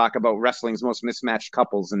where they talk about wrestling's most mismatched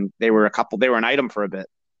couples, and they were an item for a bit.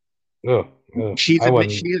 Ugh, ugh. She's I admit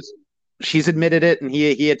wouldn't. she's admitted it, and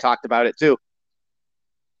he had talked about it too.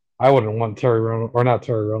 I wouldn't want Terry Reynolds or not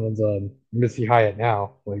Terry Reynolds. Missy Hyatt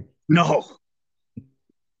now. Like No,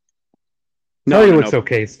 no, Terry no, looks no.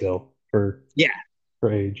 okay still Yeah,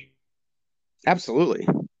 for age. absolutely.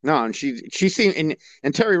 No, and she seemed,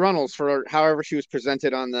 and Terry Runnels, for however she was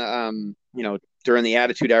presented on the during the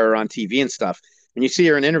Attitude Era on TV and stuff. When you see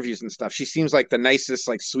her in interviews and stuff, she seems like the nicest,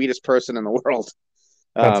 like sweetest person in the world.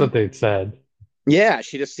 That's what Um, they said. yeah,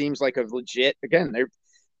 she just seems like a legit. Again, they're.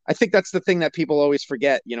 I think that's the thing that people always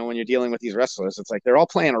forget. When you're dealing with these wrestlers, it's like they're all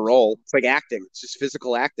playing a role. It's like acting. It's just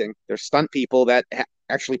physical acting. They're stunt people that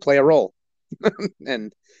actually play a role.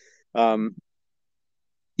 And um,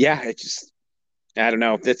 yeah, it just, I don't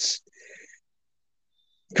know. It's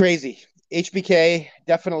crazy. HBK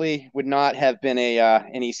definitely would not have been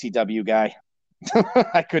an ECW guy.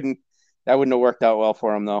 I couldn't. That wouldn't have worked out well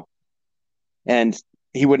for him though, and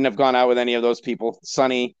he wouldn't have gone out with any of those people.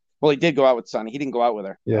 Sonny. Well, he did go out with Sonny. He didn't go out with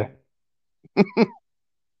her. Yeah.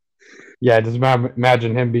 Yeah, just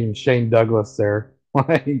imagine him being Shane Douglas there.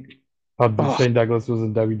 Like, how Oh Shane Douglas was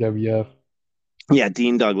in WWF. yeah,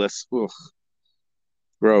 Dean Douglas. Ugh,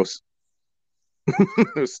 gross.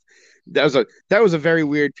 was, that was a very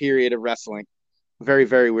weird period of wrestling. Very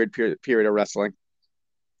very weird period of wrestling.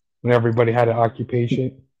 When everybody had an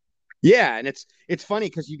occupation. Yeah, and it's funny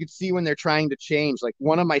because you could see when they're trying to change. Like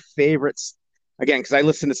one of my favorites, again, because I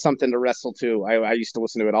listen to Something to Wrestle too. I used to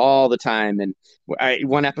listen to it all the time, and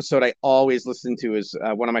one episode I always listen to is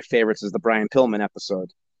one of my favorites is the Brian Pillman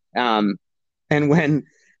episode. Um, and when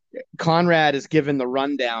Conrad is given the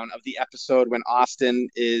rundown of the episode when Austin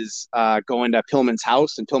is going to Pillman's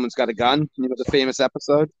house and Pillman's got a gun, the famous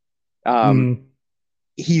episode. Um, Mm.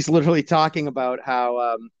 he's literally talking about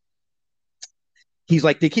how he's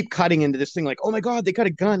like, they keep cutting into this thing, like, oh my God, they got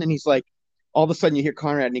a gun. And he's like, all of a sudden you hear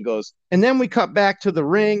Conrad and he goes, and then we cut back to the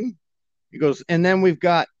ring. He goes, and then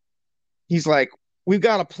he's like, we've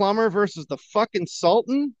got a plumber versus the fucking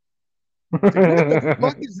Sultan. Like, what the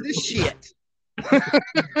fuck is this shit?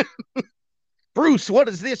 Bruce, what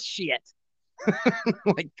is this shit?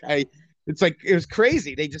 It's like, it was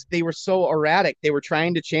crazy. They were so erratic. They were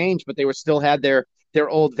trying to change, but they were still had their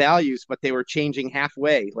old values, but they were changing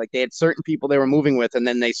halfway. Like they had certain people they were moving with, and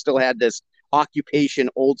then they still had this occupation,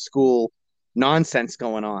 old school nonsense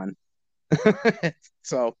going on.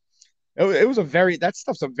 So it was that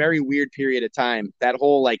stuff's a very weird period of time. That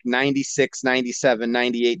whole like 96, 97,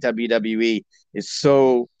 98 WWE is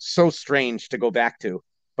so strange to go back to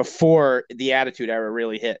before the Attitude Era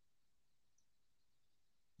really hit.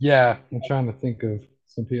 Yeah, I'm trying to think of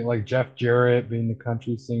some people like Jeff Jarrett being the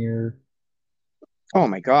country singer, Oh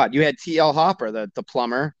my God. You had TL Hopper, the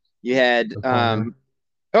plumber. You had the plumber.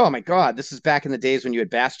 oh my God, this is back in the days when you had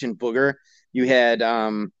Bastion Booger. You had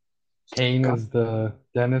Kane God, was the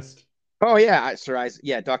dentist. oh yeah, Sir Isaac,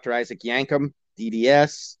 yeah, Dr. Isaac Yankem,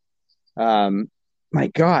 DDS. Um my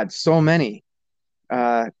God, so many.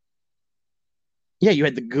 Uh yeah, you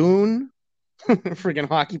had the Goon, freaking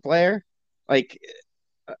hockey player. Like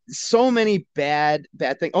So many bad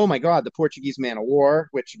things. Oh my God, the Portuguese Man of War,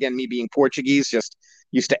 which again, me being Portuguese, just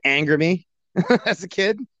used to anger me as a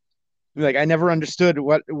kid. Like I never understood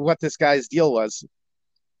what this guy's deal was.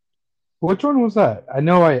 Which one was that? I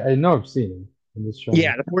know I've seen him. I'm just trying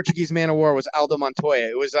Yeah, to. the Portuguese Man of War was Aldo Montoya.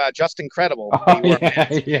 It was just incredible that Oh he wore a yeah,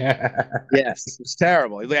 mask. yeah. Yes, it was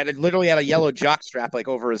terrible. Literally had a yellow jock strap like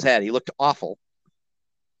over his head. He looked awful.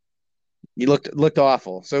 He looked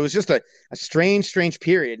awful. So it was just a strange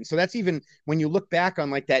period. And so that's even when you look back on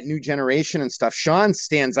like that new generation and stuff, Sean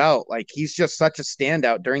stands out. Like he's just such a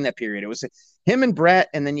standout during that period. It was him and Brett,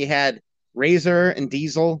 and then you had Razor and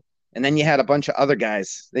Diesel, and then you had a bunch of other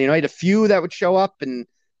guys. You know, you had a few that would show up and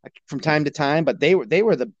like, from time to time, but they were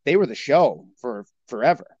the show for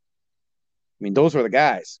forever. I mean, those were the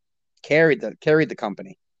guys carried the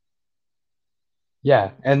company.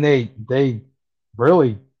 Yeah, and they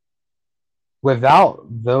really without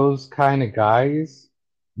those kind of guys,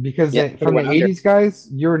 because Yeah, they from the went under. '80s guys,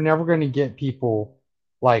 you're never going to get people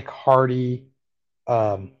like Hardy,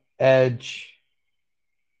 Edge.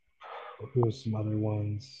 Who was some other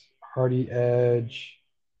ones? Hardy, Edge.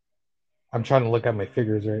 I'm trying to look at my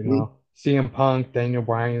figures right Mhm. now. CM Punk, Daniel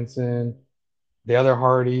Bryanson, the other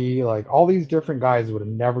Hardy, like all these different guys would have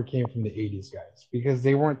never came from the '80s guys because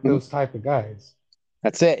they weren't Mhm. those type of guys.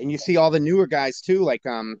 That's it. And you see all the newer guys too, like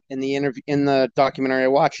in the interview in the documentary I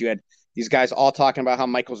watched, you had these guys all talking about how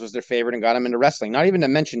Michaels was their favorite and got him into wrestling. Not even to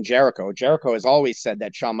mention Jericho. Jericho has always said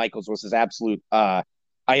that Shawn Michaels was his absolute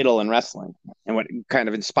idol in wrestling and what kind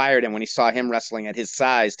of inspired him when he saw him wrestling at his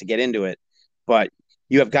size to get into it. But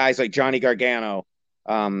you have guys like Johnny Gargano,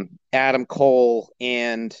 Adam Cole,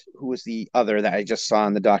 and who was the other that I just saw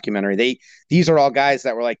in the documentary? These are all guys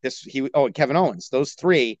that were like this. Kevin Owens. Those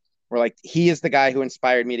three were like, he is the guy who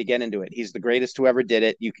inspired me to get into it. He's the greatest who ever did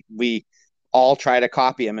it. We all try to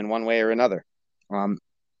copy him in one way or another. Um,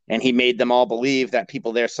 and he made them all believe that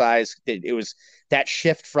people their size, it was that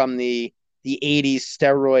shift from the '80s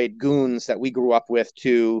steroid goons that we grew up with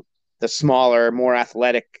to the smaller, more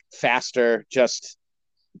athletic, faster, just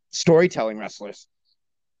storytelling wrestlers.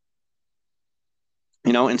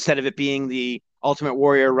 You know, instead of it being the Ultimate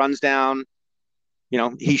Warrior runs down,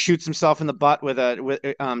 he shoots himself in the butt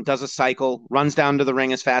does a cycle, runs down to the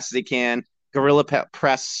ring as fast as he can, gorilla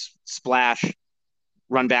press, splash,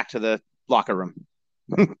 run back to the locker room.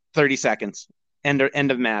 30 seconds. End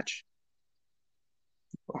of match.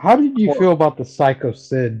 How did you feel about the Psycho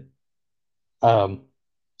Sid um,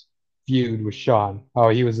 feud with Sean? Oh,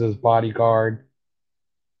 he was his bodyguard,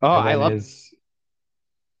 Oh, and I then love his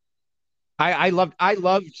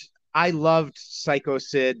I loved Psycho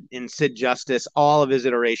Sid and Sid Justice, all of his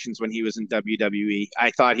iterations when he was in WWE.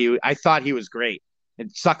 I thought he was great.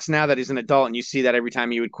 It sucks now that he's an adult and you see that every time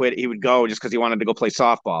he would quit, he would go just because he wanted to go play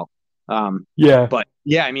softball. Um, yeah. but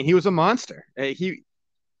yeah, I mean, he was a monster.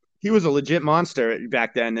 He was a legit monster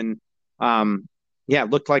back then, and yeah,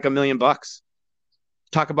 looked like $1 million.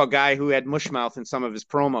 Talk about guy who had mushmouth in some of his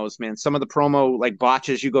promos, man. Some of the promo like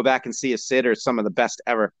botches you go back and see a Sid are some of the best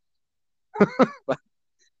ever.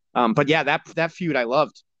 But yeah, that feud I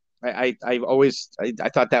loved. I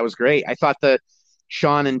thought that was great. I thought the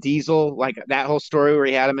Sean and Diesel, like that whole story where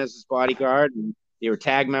he had him as his bodyguard and they were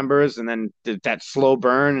tag members, and then that slow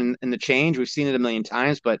burn and the change. We've seen it a million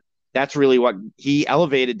times, but that's really what he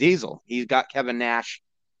elevated Diesel. He's got Kevin Nash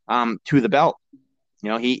to the belt.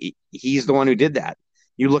 He's the one who did that.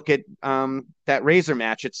 You look at that Razor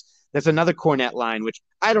match. There's another Cornette line, which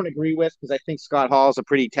I don't agree with because I think Scott Hall is a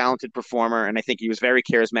pretty talented performer, and I think he was very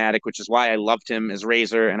charismatic, which is why I loved him as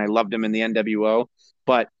Razor and I loved him in the NWO.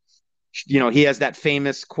 But he has that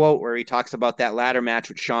famous quote where he talks about that ladder match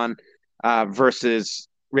with Sean versus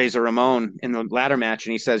Razor Ramon in the ladder match,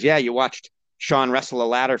 and he says, "Yeah, you watched Sean wrestle a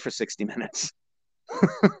ladder for 60 minutes,"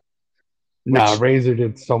 No, which Razor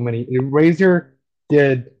did so many. Razor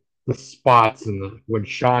did the spots and when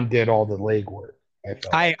Sean did all the leg work. I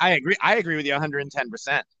felt I like. I agree. I agree with you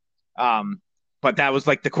 110%. Um, but that was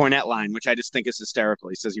like the Cornette line, which I just think is hysterical.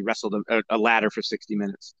 He says he wrestled a ladder for 60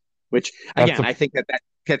 minutes, which That's again, a I think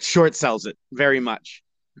that short sells it very much.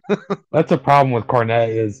 that's a problem with Cornette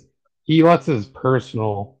is he lets his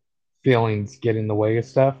personal feelings get in the way of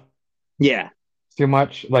stuff Yeah. too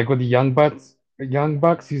much. Like with the Young Bucks,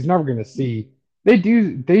 he's never gonna see. They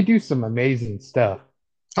do some amazing stuff,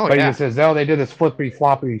 Oh but he yeah. just says, "Oh, they did this flippity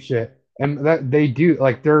floppy shit," and that they do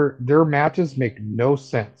like their matches make no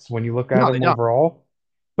sense when you look at No, they them don't. overall,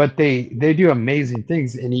 but they do amazing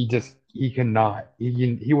things, and he cannot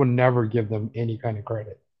he will never give them any kind of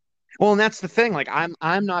credit. Well, and that's the thing. Like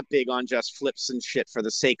I'm not big on just flips and shit for the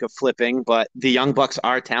sake of flipping, but the Young Bucks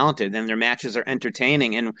are talented and their matches are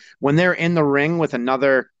entertaining. And when they're in the ring with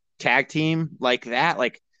another tag team like that,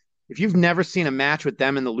 like if you've never seen a match with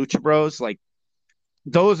them and the Lucha Bros, like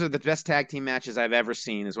those are the best tag team matches I've ever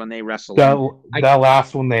seen is when they wrestle. And I That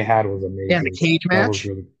last one they had was and the amazing. cage That was match.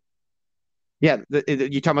 really Yeah,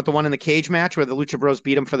 you talking about the one in the cage match where the Lucha Bros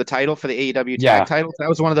beat them for the title for the AEW tag yeah. titles? That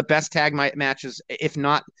was one of the best matches, if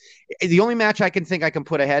not the only match I can think I can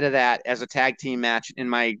put ahead of that as a tag team match in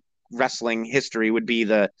my wrestling history would be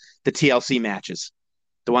the TLC matches,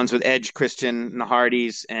 the ones with Edge, Christian, the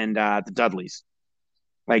Hardys, and the Dudleys.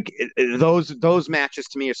 Like those matches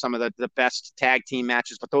to me are some of the best tag team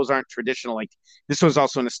matches, but those aren't traditional. Like this was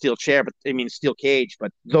also in a steel chair, but I mean steel cage,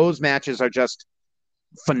 but those matches are just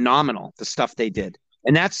phenomenal, the stuff they did.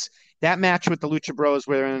 And that match with the Lucha Bros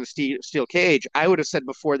where they're in the steel cage. I would have said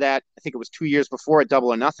before that, I think it was 2 years before at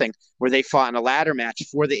Double or Nothing, where they fought in a ladder match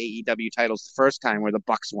for the AEW titles the first time where the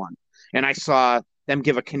Bucks won. And I saw them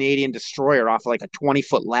give a Canadian destroyer off like a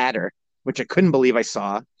 20-foot ladder, which I couldn't believe I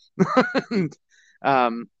saw. and,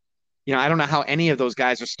 um, I don't know how any of those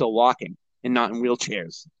guys are still walking and not in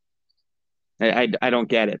wheelchairs. I don't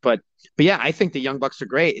get it, but yeah, I think the Young Bucks are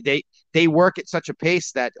great. They work at such a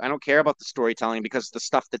pace that I don't care about the storytelling because the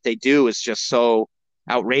stuff that they do is just so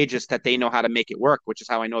outrageous that they know how to make it work, which is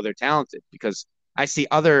how I know they're talented. Because I see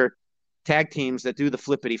other tag teams that do the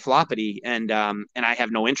flippity floppity, and I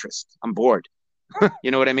have no interest. I'm bored.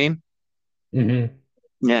 You know what I mean? Mm-hmm.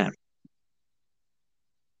 Yeah.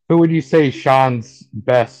 Who would you say Sean's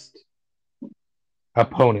best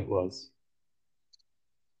opponent was?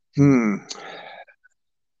 Hmm.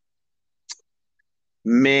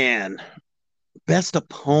 Man, best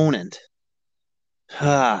opponent.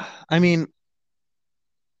 I mean,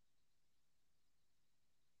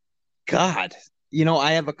 God,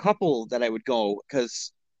 I have a couple that I would go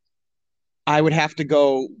because I would have to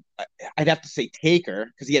go. I'd have to say Taker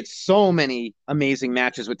because he had so many amazing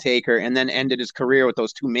matches with Taker, and then ended his career with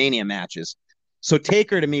those two Mania matches. So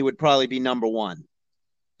Taker to me would probably be number one.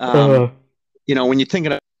 Um, Uh, when you think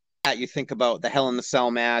of that, you think about the Hell in the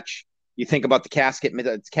Cell match. You think about the casket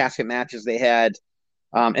matches they had,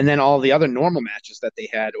 and then all the other normal matches that they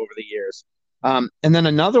had over the years. And then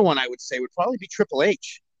another one I would say would probably be Triple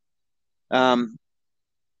H. Um,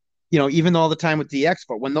 even all the time with DX,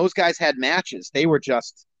 but when those guys had matches, they were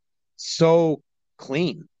just so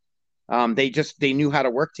clean. They knew how to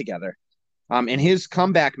work together. And his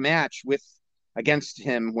comeback match with against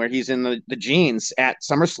him, where he's in the jeans at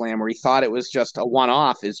SummerSlam, where he thought it was just a one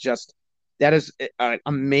off, is just that is an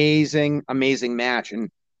amazing, amazing match. And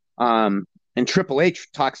Triple H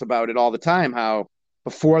talks about it all the time. How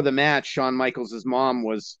before the match, Shawn Michaels' mom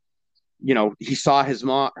was he saw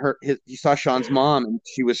he saw Sean's mom and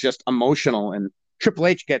she was just emotional. And Triple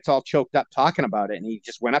H gets all choked up talking about it. And he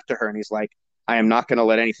just went up to her and he's like, I am not going to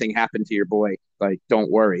let anything happen to your boy. Like, don't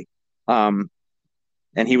worry. Um,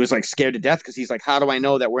 and he was like scared to death because he's like, how do I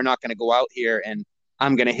know that we're not going to go out here and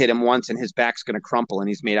I'm going to hit him once and his back's going to crumple and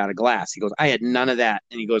he's made out of glass. He goes, I had none of that.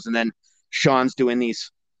 And he goes, and then Sean's doing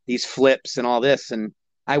these flips and all this. And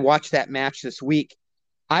I watched that match this week.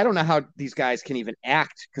 I don't know how these guys can even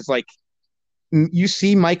act because like you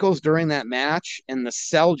see Michaels during that match and the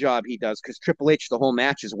sell job he does because Triple H the whole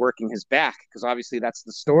match is working his back because obviously that's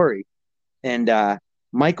the story. And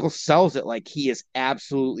Michael sells it like he is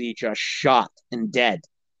absolutely just shot and dead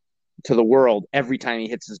to the world every time he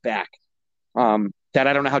hits his back. That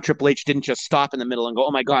I don't know how Triple H didn't just stop in the middle and go,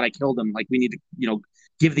 "Oh my God, I killed him!" Like we need to,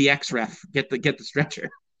 give the X ref, get the stretcher.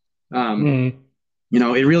 Um,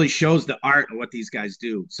 mm, it really shows the art of what these guys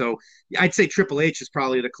do. So I'd say Triple H is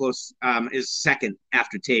probably is second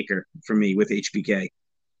after Taker for me with HBK.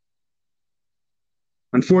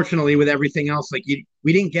 Unfortunately, with everything else, like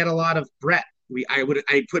we didn't get a lot of Brett.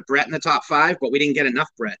 I put Brett in the top five, but we didn't get enough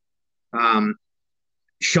Brett. Um,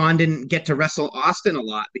 Sean didn't get to wrestle Austin a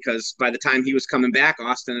lot because by the time he was coming back,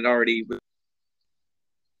 Austin had already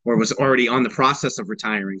or was already on the process of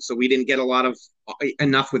retiring. So we didn't get a lot of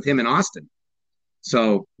enough with him in Austin.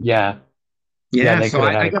 So yeah. Yeah, yeah, they so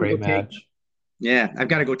could have had I a got to go great take. match. Yeah, I've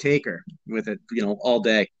got to go Taker with it, all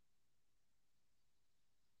day.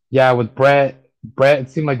 Yeah, with Brett, it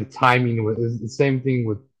seemed like the timing was the same thing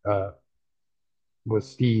with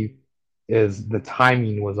Steve, is the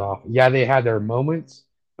timing was off. Yeah, they had their moments,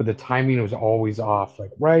 but the timing was always off.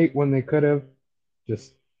 Like right when they could have,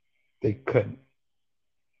 just they couldn't.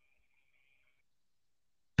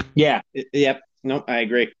 Yeah, yep. No, I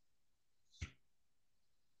agree. And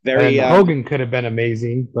Very Hogan could have been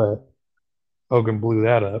amazing, but Hogan blew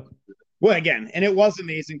that up. Well, again, and it was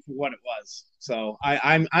amazing for what it was. So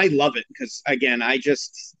I love it because again, I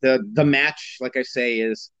just the match, like I say,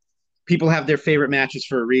 is people have their favorite matches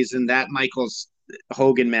for a reason. That Michaels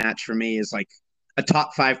Hogan match for me is like a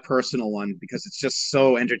top five personal one because it's just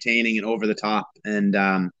so entertaining and over the top. And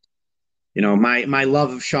my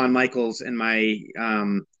love of Shawn Michaels and my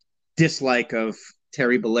dislike of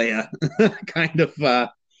Terry Bollea kind of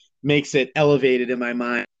makes it elevated in my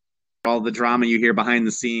mind. All the drama you hear behind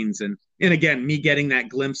the scenes, and again, me getting that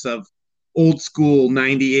glimpse of old school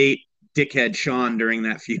 '98 dickhead Shawn during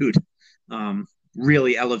that feud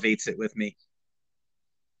really elevates it with me.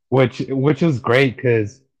 which is great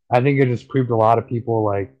because I think it just proved a lot of people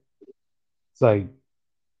like it's like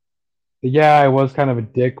yeah, I was kind of a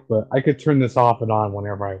dick, but I could turn this off and on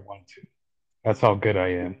whenever I want to. That's how good I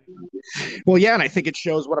am. Well, yeah, and I think it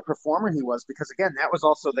shows what a performer he was because again, that was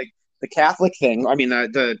also the Catholic thing. I mean,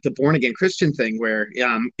 the born again Christian thing, where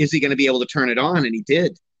is he going to be able to turn it on? And he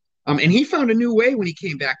did. And he found a new way when he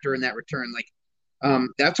came back during that return. Like,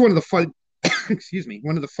 that's one of the fun. excuse me.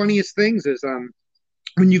 One of the funniest things is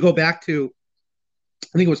when you go back to,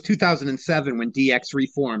 I think it was 2007 when DX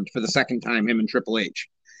reformed for the second time, him and Triple H.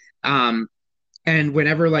 Um, and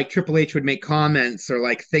whenever like Triple H would make comments or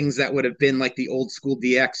like things that would have been like the old school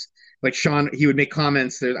DX, like Shawn, he would make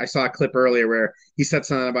comments. I saw a clip earlier where he said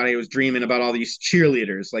something about he was dreaming about all these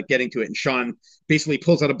cheerleaders, like getting to it. And Shawn basically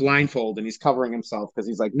pulls out a blindfold and he's covering himself because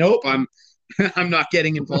he's like, nope, I'm I'm not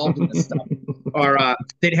getting involved in this stuff. Or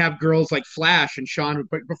they'd have girls like Flash and Shawn,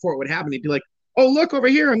 but before it would happen, he'd be like, oh, look over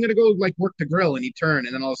here, I'm going to go like work the grill. And he'd turn.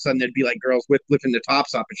 And then all of a sudden there'd be like girls with lifting their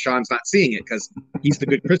tops up and Shawn's not seeing it because he's the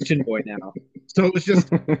good Christian boy now. So it was just,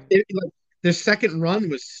 like, their second run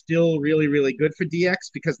was still really, really good for DX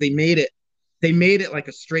because they made it like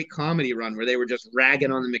a straight comedy run where they were just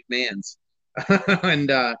ragging on the McMahons.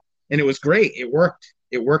 And it was great. It worked.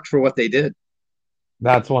 It worked for what they did.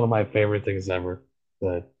 That's one of my favorite things ever.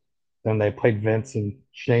 The when they played Vince and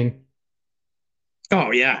Shane.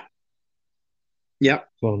 Oh yeah. Yep.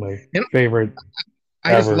 It's one of my And favorite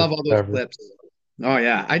I just love ever, all those ever. clips. Oh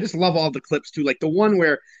yeah, I just love all the clips too. Like the one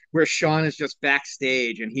where Shawn is just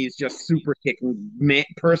backstage and he's just super kicking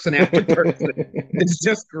person after person. It's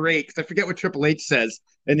just great because I forget what Triple H says,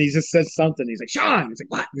 and he just says something. He's like Shawn. He's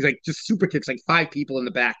like what? He's like just super kicks like five people in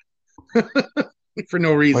the back for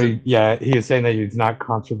no reason. Yeah, he is saying that he's not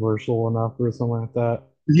controversial enough or something like that.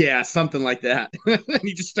 Yeah, something like that. And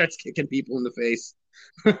he just starts kicking people in the face.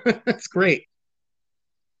 That's great.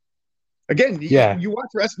 Again, Yeah, you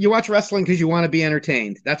watch wrestling because you want to be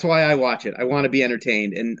entertained. That's why I watch it. I want to be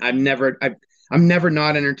entertained, and I'm never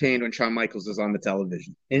not entertained when Shawn Michaels is on the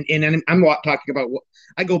television. And I'm talking about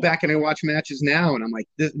I go back and I watch matches now, and I'm like,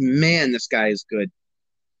 this guy is good.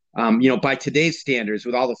 By today's standards,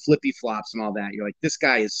 with all the flippy flops and all that, you're like, this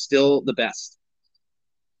guy is still the best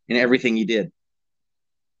in everything he did.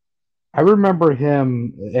 I remember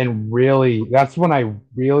him, and really, that's when I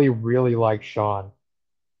really, really liked Sean.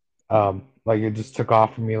 Like it just took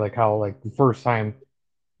off for me, like how like the first time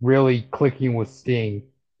really clicking with Sting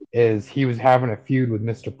is he was having a feud with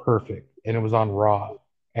Mr. Perfect, and it was on Raw,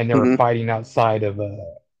 and they were Mm-hmm. fighting outside of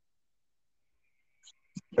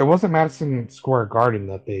it wasn't Madison Square Garden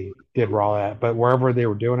that they did Raw at, but wherever they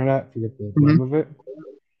were doing it at, I forget the Mm-hmm. name of it.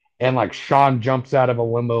 And like Sean jumps out of a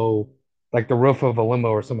limo, like the roof of a limo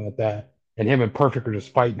or something like that, and him and Perfect are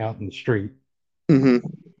just fighting out in the street. Mm-hmm.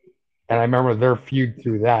 And I remember their feud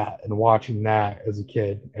through that and watching that as a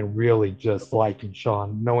kid and really just liking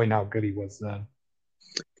Sean, knowing how good he was then.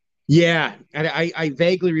 Yeah, I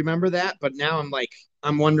vaguely remember that, but now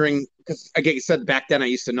I'm wondering because like I said back then I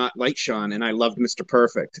used to not like Sean and I loved Mr.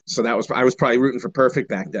 Perfect, so I was probably rooting for Perfect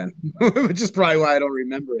back then, which is probably why I don't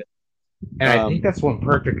remember it. And I think Um, that's when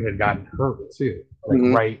Perfect had gotten hurt too,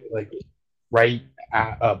 mhm. right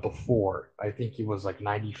before. I think he was like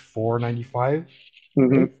 94, 95,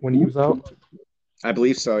 Mhm. right, when he was out. I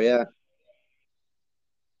believe so, yeah.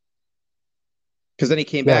 Because then he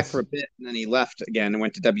came back for Yes, a bit and then he left again and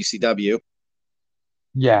went to WCW.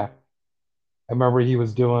 yeah. I remember he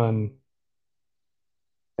was doing.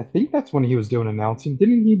 I think that's when he was doing announcing.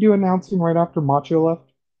 Didn't he do announcing right after Macho left?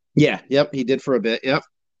 Yeah, yep, he did for a bit. Yep.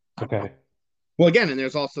 Okay. Well, again, and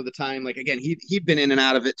there's also the time like again he'd been in and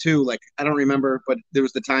out of it too. Like I don't remember, but there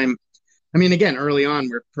was the time I mean, again, early on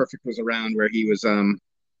where Perfect was around, where he was,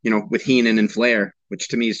 with Heenan and Flair, which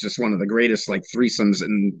to me is just one of the greatest like threesomes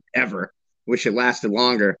in ever. Wish it lasted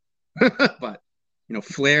longer, but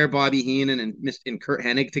Flair, Bobby Heenan, and Kurt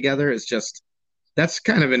Hennig together is just that's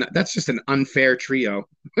just an unfair trio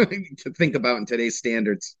to think about in today's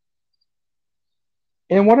standards.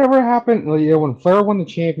 And whatever happened, when Flair won the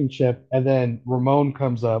championship, and then Ramon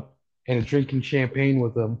comes up, and drinking champagne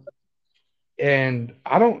with him. And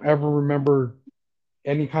I don't ever remember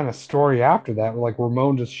any kind of story after that. Like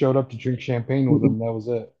Ramon just showed up to drink champagne with him. That was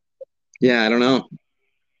it. Yeah, I don't know.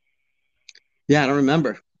 Yeah, I don't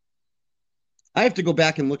remember. I have to go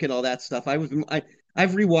back and look at all that stuff. I've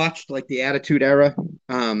rewatched like the Attitude Era,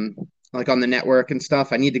 um, like on the network and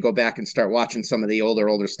stuff. I need to go back and start watching some of the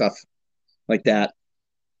older stuff like that.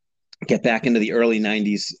 Get back into the early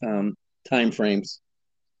 '90s time frames.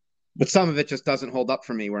 But some of it just doesn't hold up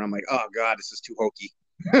for me. Where I'm like, oh god, this is too hokey.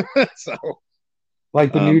 So,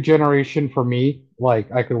 Like the new um, generation for me,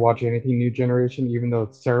 like I could watch anything new generation, even though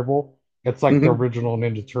it's terrible. It's like the mhm. original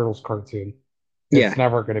Ninja Turtles cartoon. It's Yeah,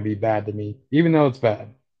 never going to be bad to me, even though it's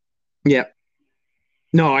bad. yeah.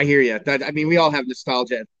 No, I hear you. I mean, we all have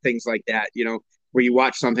nostalgia things like that, where you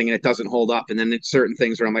watch something and it doesn't hold up, and then it's certain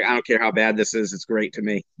things where I'm like, I don't care how bad this is, it's great to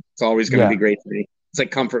me. It's always going to be Yeah. great to me. It's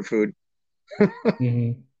like comfort food.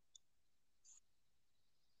 Hmm.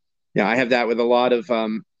 Yeah, I have that with a lot of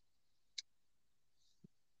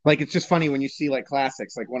like it's just funny when you see like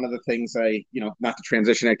classics. Like one of the things not to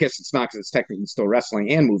transition, I guess it's not because it's technically still wrestling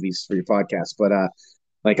and movies for your podcast, but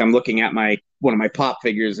like I'm looking at my one of my pop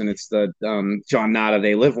figures and it's the John Nada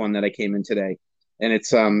They Live one that I came in today. And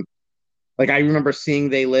it's like I remember seeing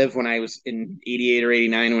They Live when I was in 88 or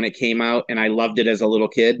 89 when it came out, and I loved it as a little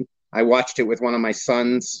kid. I watched it with one of my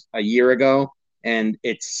sons a year ago, and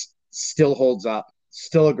it's still holds up.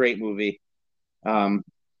 Still a great movie. Um,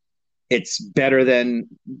 it's better than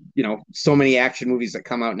so many action movies that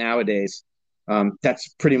come out nowadays. That's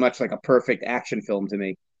pretty much like a perfect action film to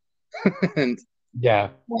me, and Yeah.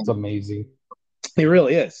 It's amazing. it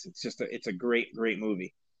really is. It's a great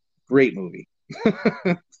movie. Great movie.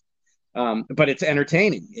 But it's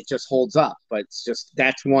entertaining. It just holds up. But it's just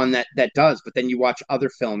that's one that does. But then you watch other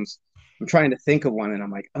films. I'm trying to think of one, and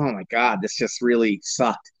I'm like, oh my god, this just really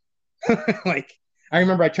sucked. Like I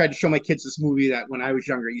remember I tried to show my kids this movie that when I was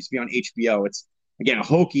younger it used to be on HBO. It's again a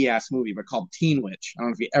hokey ass movie, but called Teen Witch. I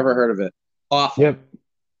don't know if you ever heard of it. Awful. Yep.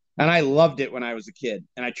 And I loved it when I was a kid.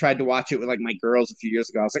 And I tried to watch it with like my girls a few years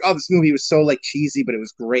ago. I was like, oh, this movie was so like cheesy, but it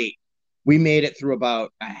was great. We made it through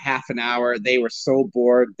about a half an hour. They were so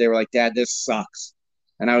bored. They were like, Dad, this sucks.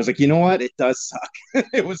 And I was like, you know what? It does suck.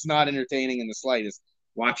 It was not entertaining in the slightest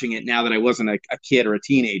watching it now that I wasn't a kid or a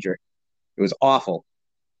teenager. It was awful.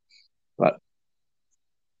 But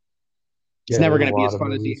it's Yeah, never there's a going to be lot as of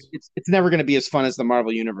fun as movies. it's never going to be as fun as the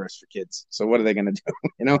Marvel universe for kids. So what are they going to do?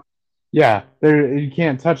 You know? Yeah, there you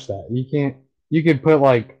can't touch that. You can't. You could put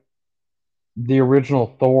like the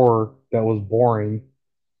original Thor that was boring,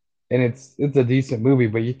 and it's a decent movie,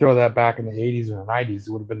 but you throw that back in the 80s or 90s,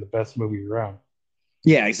 it would have been the best movie around.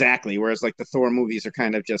 Yeah, exactly. Whereas like the Thor movies are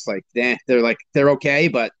kind of just like, they're okay,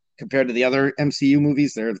 but compared to the other MCU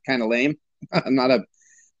movies, they're kind of lame. I'm not a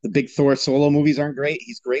The big Thor solo movies aren't great.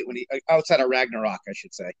 He's great when he outside of Ragnarok, I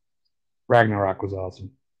should say. Ragnarok was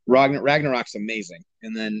awesome. Ragnarok's amazing,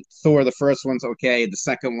 and then Thor, the first one's okay. The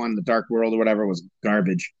second one, the Dark World or whatever, was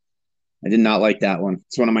garbage. I did not like that one.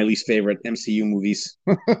 It's one of my least favorite MCU movies.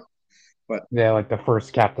 But Yeah, like the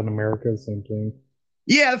first Captain America, same thing.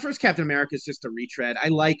 yeah, the first Captain America is just a retread. I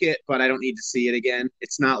like it, but I don't need to see it again.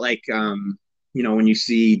 It's not like when you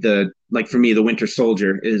see the like for me, the Winter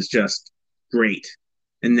Soldier is just great.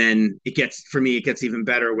 And then it gets even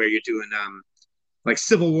better where you're doing like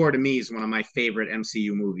Civil War to me is one of my favorite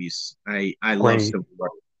MCU movies. I love Great. Civil War.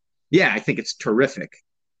 Yeah, I think it's terrific.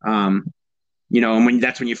 Um, and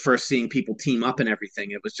that's when you're first seeing people team up and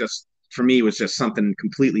everything. It was just for me, it was just something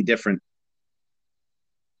completely different.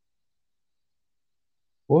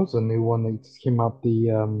 What was the new one that just came out?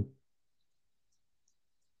 The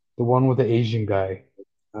one with the Asian guy.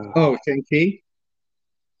 Uh, Oh, Shang-Chi?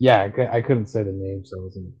 yeah, I couldn't say the name, so I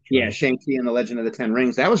wasn't Yeah, trying. Shang-Chi and the Legend of the Ten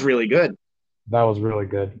Rings. That was really good. That was really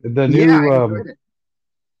good. The Yeah, new I enjoyed it.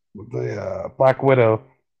 the Black Widow,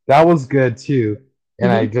 that was good too.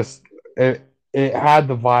 And I Mm-hmm. just it had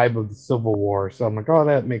the vibe of the Civil War, so I'm like, oh,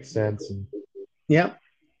 that makes sense. And Yeah,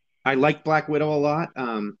 I liked Black Widow a lot.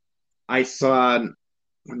 I saw.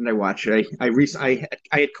 When did I watch? I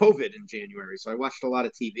had COVID in January, so I watched a lot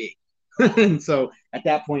of TV. And so at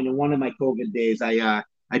that point, in one of my COVID days, I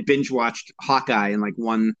binge watched Hawkeye in like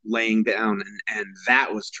one laying down, and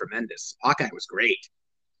that was tremendous. Hawkeye was great.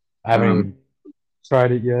 I haven't Um, even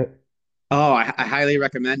tried it yet. oh, I highly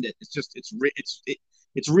recommend it.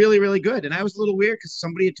 It's really really good. And I was a little weird because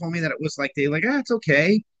somebody had told me that it was like it's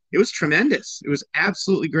okay. It was tremendous. It was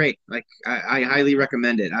absolutely great. Like I highly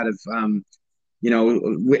recommend it. Out of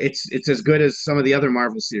it's as good as some of the other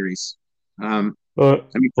Marvel series. Um, But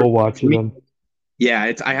I mean, we'll watch for it me, then.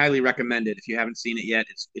 yeah, I highly recommend it. If you haven't seen it yet,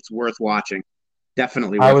 it's worth watching.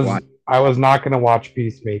 Definitely I worth was watching. I was not gonna watch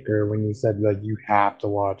Peacemaker when you said like you have to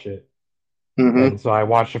watch it. Hmm. And so I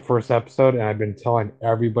watched the first episode, and I've been telling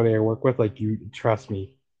everybody I work with, like, you trust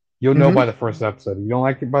me, you'll know Hmm. by the first episode. If you don't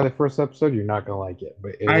like it by the first episode, you're not gonna like it.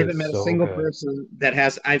 But it I haven't is met a so single good. person that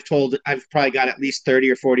has. I've probably got at least 30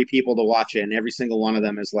 or 40 people to watch it, and every single one of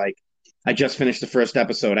them is like, I just finished the first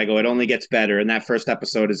episode. I go, it only gets better, and that first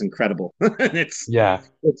episode is incredible. it's Yeah,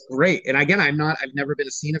 it's great. And again, I've never been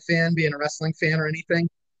a Cena fan, being a wrestling fan or anything.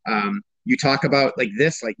 You talk about like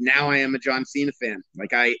this, like now I am a John Cena fan.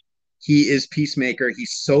 He is Peacemaker.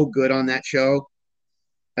 He's so good on that show.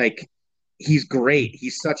 Like, he's great.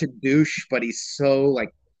 He's such a douche, but he's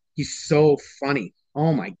so funny.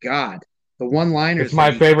 Oh my god, the it's one-liners that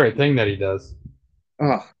my he favorite thing that he does.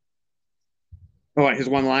 oh his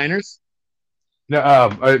one-liners.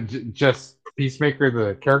 No, just Peacemaker,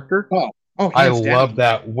 the character. Oh, oh, I hands down. love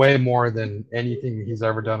that way more than anything he's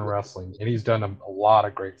ever done in wrestling, and he's done a lot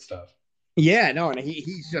of great stuff. Yeah, no, and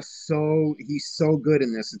he's so good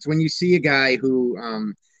in this. It's when you see a guy who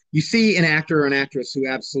you see an actor or an actress who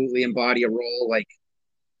absolutely embody a role. Like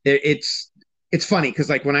it's it's funny because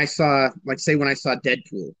like when I saw like say when I saw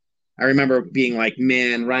Deadpool, I remember being like,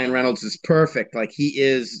 man, Ryan Reynolds is perfect. Like he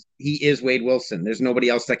is Wade Wilson. There's nobody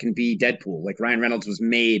else that can be Deadpool. Like Ryan Reynolds was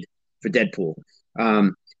made for Deadpool.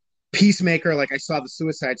 Um, Peacemaker, like I saw the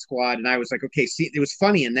Suicide Squad, and I was like, okay, see, it was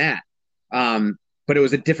funny in that, but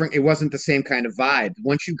it wasn't the same kind of vibe.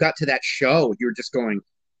 Once you got to that show, you were just going,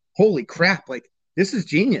 holy crap, like this is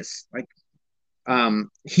genius. Like,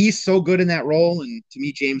 he's so good in that role, and to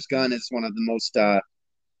me, James Gunn is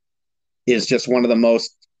just one of the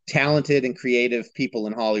most talented and creative people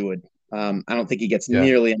in Hollywood. I don't think he gets Yeah,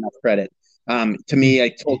 nearly enough credit. To he me, I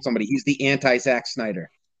told he, somebody he's the anti Zack Snyder.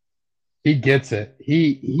 he gets it.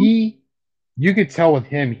 He you could tell with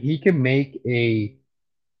him, he can make a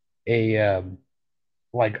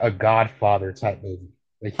like a Godfather type movie.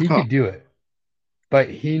 Like he Huh. could do it, but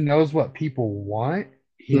he knows what people want.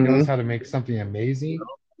 He knows Mm-hmm. how to make something amazing,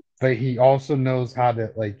 but he also knows how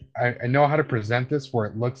to like I know how to present this where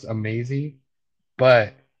it looks amazing,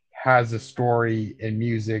 but has a story and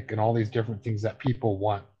music and all these different things that people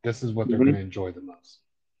want. This is what they're Mm-hmm. going to enjoy the most.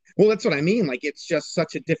 Well, that's what I mean. Like, it's just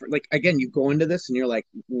such a different. Like, again, you go into this and you're like,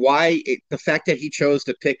 the fact that he chose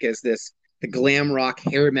to pick as the glam rock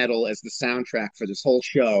hair metal as the soundtrack for this whole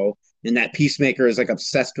show, and that Peacemaker is like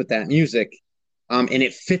obsessed with that music, and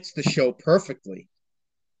it fits the show perfectly.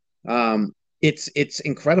 It's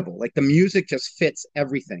incredible. Like the music just fits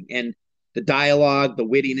everything, and the dialogue, the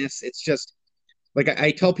wittiness. It's just like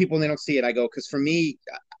I tell people when they don't see it, I go because for me,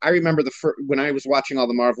 I remember when I was watching all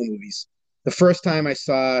the Marvel movies, the first time I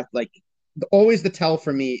saw like always the tell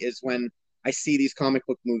for me is when I see these comic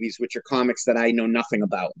book movies, which are comics that I know nothing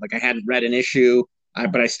about. Like I hadn't read an issue,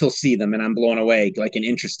 but I still see them and I'm blown away, like and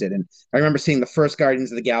interested. And I remember seeing the first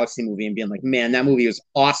Guardians of the Galaxy movie and being like, man, that movie was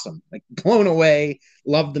awesome. Like blown away,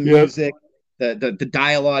 loved the Yep. music, the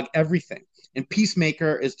dialogue, everything. And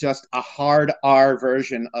Peacemaker is just a hard R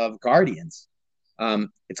version of Guardians.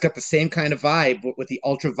 It's got the same kind of vibe with the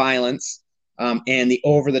ultra violence, and the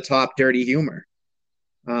over the top dirty humor,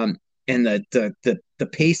 um, and the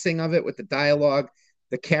pacing of it with the dialogue,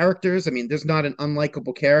 the characters. I mean, there's not an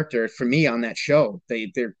unlikable character for me on that show.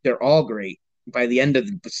 They're all great. By the end of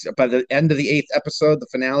the eighth episode, the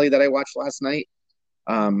finale that I watched last night.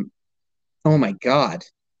 Um, oh my god,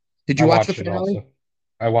 did I you watch the watched it finale? also.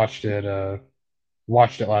 I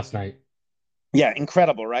watched it last night. Yeah,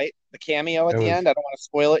 incredible, right? The cameo at It the was end. I don't want to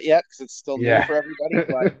spoil it yet because it's still new yeah. for everybody,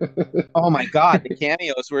 but oh my god, the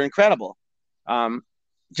cameos were incredible. Um,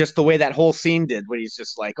 just the way that whole scene did, when he's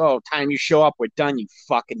just like, "Oh, time you show up, we're done, you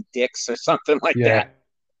fucking dicks," or something like that.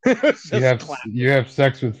 Yeah. It's You just have classic. you have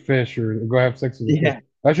sex with fish or go have sex with a fish. Yeah,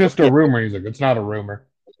 That's just a yeah, rumor. He's like, it's not a rumor.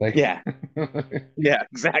 Like yeah, yeah,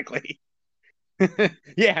 exactly.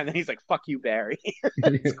 Yeah, and then he's like, "Fuck you, Barry."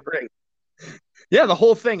 It's great. Yeah, the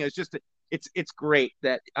whole thing is just it's great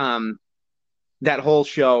that that whole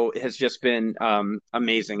show has just been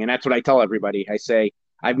amazing. And that's what I tell everybody. I say,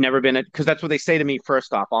 I've never been, because that's what they say to me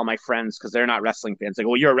first off, all my friends, because they're not wrestling fans. They go,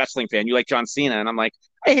 well, you're a wrestling fan. You like John Cena. And I'm like,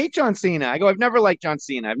 I hate John Cena. I go, I've never liked John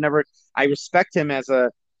Cena. I respect him as a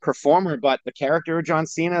performer, but the character of John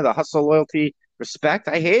Cena, the hustle, loyalty, respect,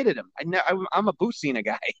 I hated him. I'm a Boo Cena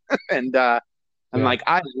guy. And I'm yeah. like,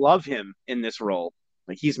 I love him in this role.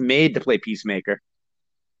 Like, he's made to play Peacemaker.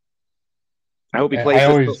 I hope he I, plays I this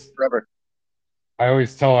always forever. I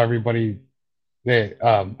always tell everybody they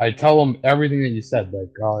I tell them everything that you said, like,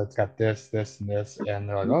 oh, it's got this, this, and this, and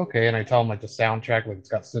they're like, okay. And I tell them like the soundtrack, like it's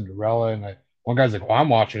got Cinderella, and one guy's like, well, I'm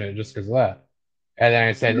watching it just because of that. And then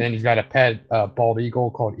I said, and he's got a pet bald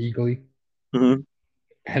eagle called Eagly. Mhm.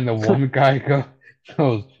 And the one guy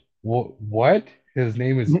goes, What? His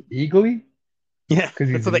name is Eagly? Yeah, Because that's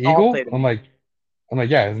he's what an they all say eagle? to me. I'm like,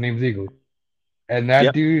 yeah, his name's Eagly. And that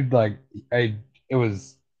Yep. dude, like, I it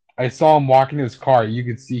was I saw him walking his car. You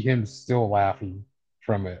could see him still laughing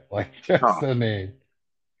from it. Like just Oh, the name.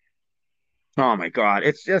 oh my God.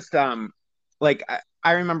 It's just like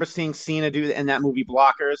I remember seeing Cena do in that movie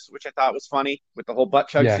Blockers, which I thought was funny with the whole butt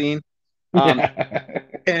chug Yeah. scene. Um, Yeah.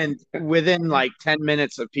 and within like 10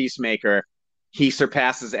 minutes of Peacemaker, he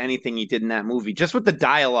surpasses anything he did in that movie, just with the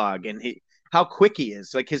dialogue and how quick he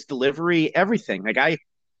is, like his delivery, everything.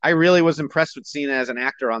 I really was impressed with Cena as an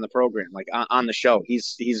actor on the program, like on the show.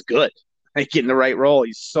 He's good, like in the right role.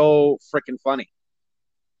 He's so freaking funny.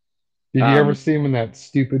 Did you ever Um, see him in that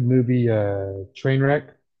stupid movie Trainwreck?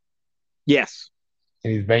 yes,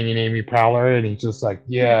 And he's banging Amy Prowler and he's just like,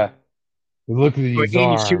 yeah. yeah, look at Or these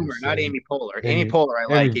Amy Schumer, arms not and Amy Poehler. Amy Amy Poehler, I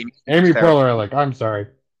like. Amy Amy Schumer's Amy terrible. Prowler like, I'm sorry.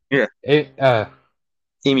 Yeah, A,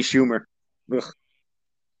 Amy Schumer. Ugh.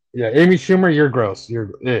 yeah, Amy Schumer, you're gross. You're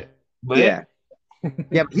Blech. Yeah,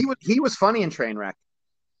 yeah. But he was funny in Trainwreck.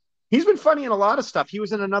 He's been funny in a lot of stuff. He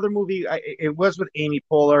was in another movie. It was with Amy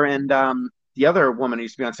Poehler and the other woman who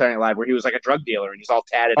used to be on Saturday Night Live, where he was like a drug dealer and he's all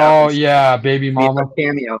tatted up Oh and stuff. yeah, Baby Made a Mama.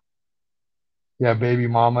 cameo. Yeah, Baby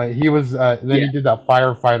Mama. He was then Yeah, he did that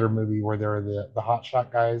firefighter movie where they were the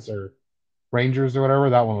hotshot guys or Rangers or whatever.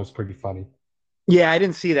 That one was pretty funny. yeah. I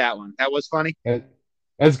didn't see that one. That was funny. It,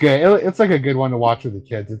 it's good. It's like a good one to watch with the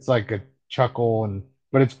kids. It's like a chuckle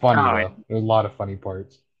but it's funny Oh, though. There's a lot of funny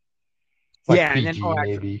parts. It's like yeah. And then PG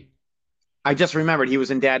actually, maybe. I just remembered he was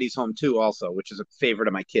in Daddy's Home too, also, which is a favorite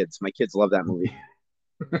of my kids. My kids love that movie.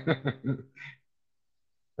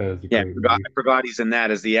 That is a Yeah, great movie. I forgot he's in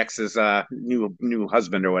that as the ex's new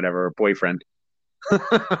husband or whatever, or boyfriend.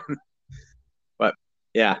 But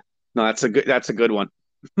yeah, no, that's a good one.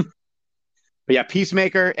 But yeah,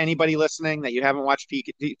 Peacemaker. Anybody listening that you haven't watched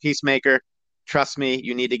Peacemaker, trust me,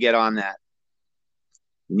 you need to get on that.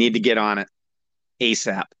 You need to get on it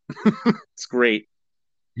ASAP. It's great.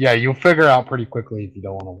 Yeah, you'll figure out pretty quickly if you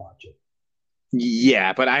don't want to watch it.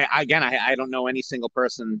 Yeah, but I don't know any single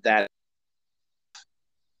person that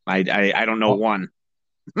I don't know Well, one.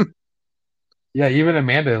 yeah, even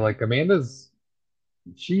Amanda, like Amanda's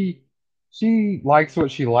she she likes what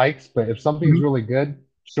she likes, but if something's Mhm. really good,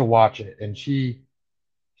 she'll watch it. And she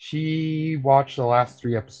watched the last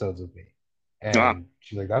three episodes with me, Ah, and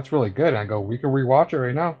she's like, "That's really good." And I go, "We can rewatch it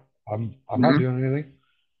right now. I'm not mhm. doing anything."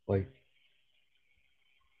 Like,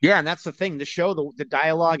 Yeah, and that's the thing. The show, the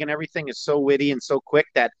dialogue and everything is so witty and so quick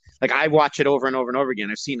that like I watch it over and over and over again.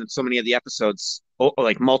 I've seen so many of the episodes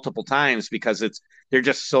like multiple times because they're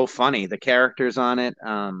just so funny. The characters on it.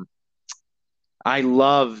 I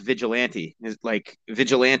love Vigilante. Like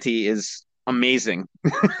Vigilante is amazing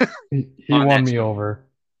he on won that me show. over.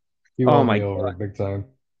 He Oh won my me over god. big time.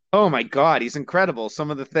 Oh my god, he's incredible.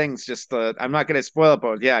 Some of the things just I'm not going to spoil it,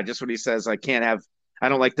 but yeah, just what he says. I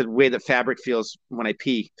don't like the way that fabric feels when I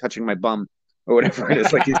pee, touching my bum or whatever it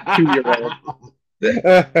is. Like he's 2 year old.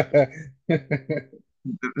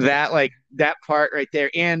 That like that part right there,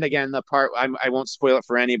 and again the part I won't spoil it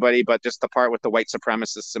for anybody, but just the part with the white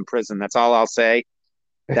supremacists in prison. That's all I'll say.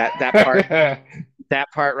 That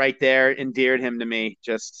part right there endeared him to me.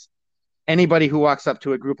 Just anybody who walks up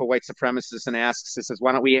to a group of white supremacists and asks, "Says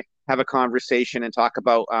why don't we have a conversation and talk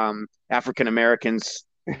about African Americans'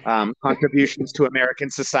 contributions to American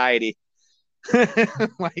society?"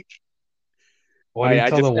 Like What did I, he I tell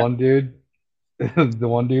the just one dude? The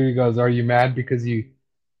one dude he goes, "Are you mad because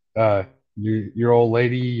uh your old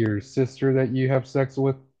lady, your sister that you have sex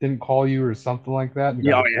with didn't call you or something like that?" And the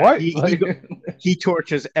yeah, guy's oh like, yeah, "What?" he he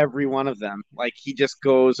tortures every one of them. Like he just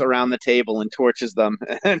goes around the table and torches them,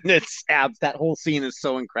 and it's abs. That whole scene is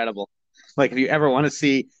so incredible. Like if you ever want to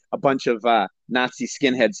see a bunch of Nazi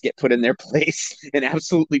skinheads get put in their place and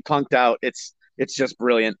absolutely punked out, it's just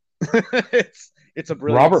brilliant. It's a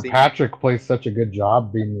brilliant Robert scene. Patrick plays such a good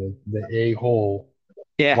job being the a-hole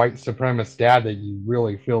Yeah, white supremacist dad that you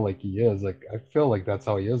really feel like he is. Like I feel like that's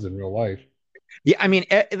how he is in real life. yeah. I mean,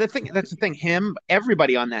 that's the thing.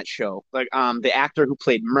 Everybody on that show, like the actor who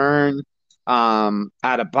played Mern,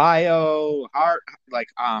 Adebayo,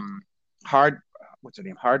 Hard, what's her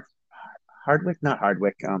name? Hardwick, not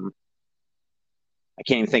Hardwick. I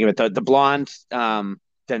can't even think of it. The blonde.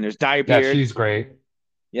 Then there's Yeah, Dyebeard. she's great.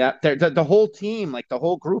 Yeah, the whole team, like the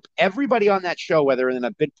whole group, everybody on that show, whether in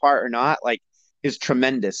a big part or not, like is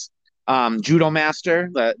tremendous. Judo master,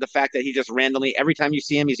 the fact that he just randomly every time you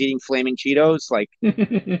see him, he's eating flaming Cheetos. Like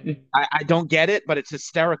I don't get it, but it's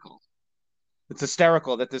hysterical. It's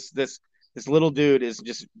hysterical that this little dude is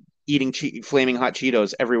just eating flaming hot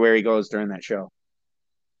Cheetos everywhere he goes during that show.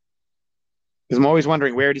 Because I'm always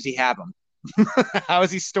wondering, where does he have them? How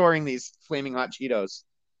is he storing these flaming hot Cheetos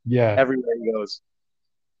Yeah, everywhere he goes?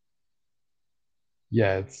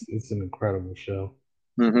 yeah, it's an incredible show.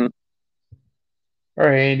 Mm-hmm. All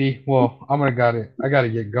right, Andy. Well, I gotta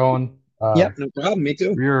get going. Yep, no problem. Me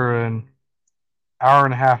too. We're an hour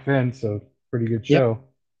and a half in, so pretty good Yep, show.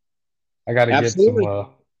 I gotta get some absolutely.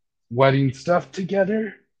 wedding stuff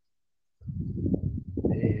together.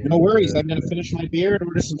 No And worries. I'm going to finish my beer and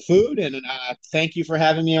order some food. And thank you for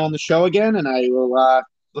having me on the show again. And I will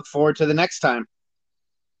look forward to the next time.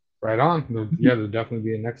 right on. Yeah, there'll definitely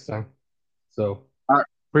be a next time. So All right, all right,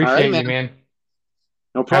 appreciate man. you, man.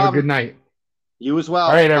 No Have a problem. good night. You as All well.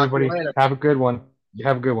 right, Talk to you everybody. later. Have a good one. You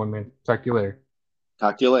have a good one, man. Talk to you later.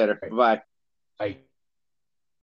 Talk to you later. All right. Bye. Bye.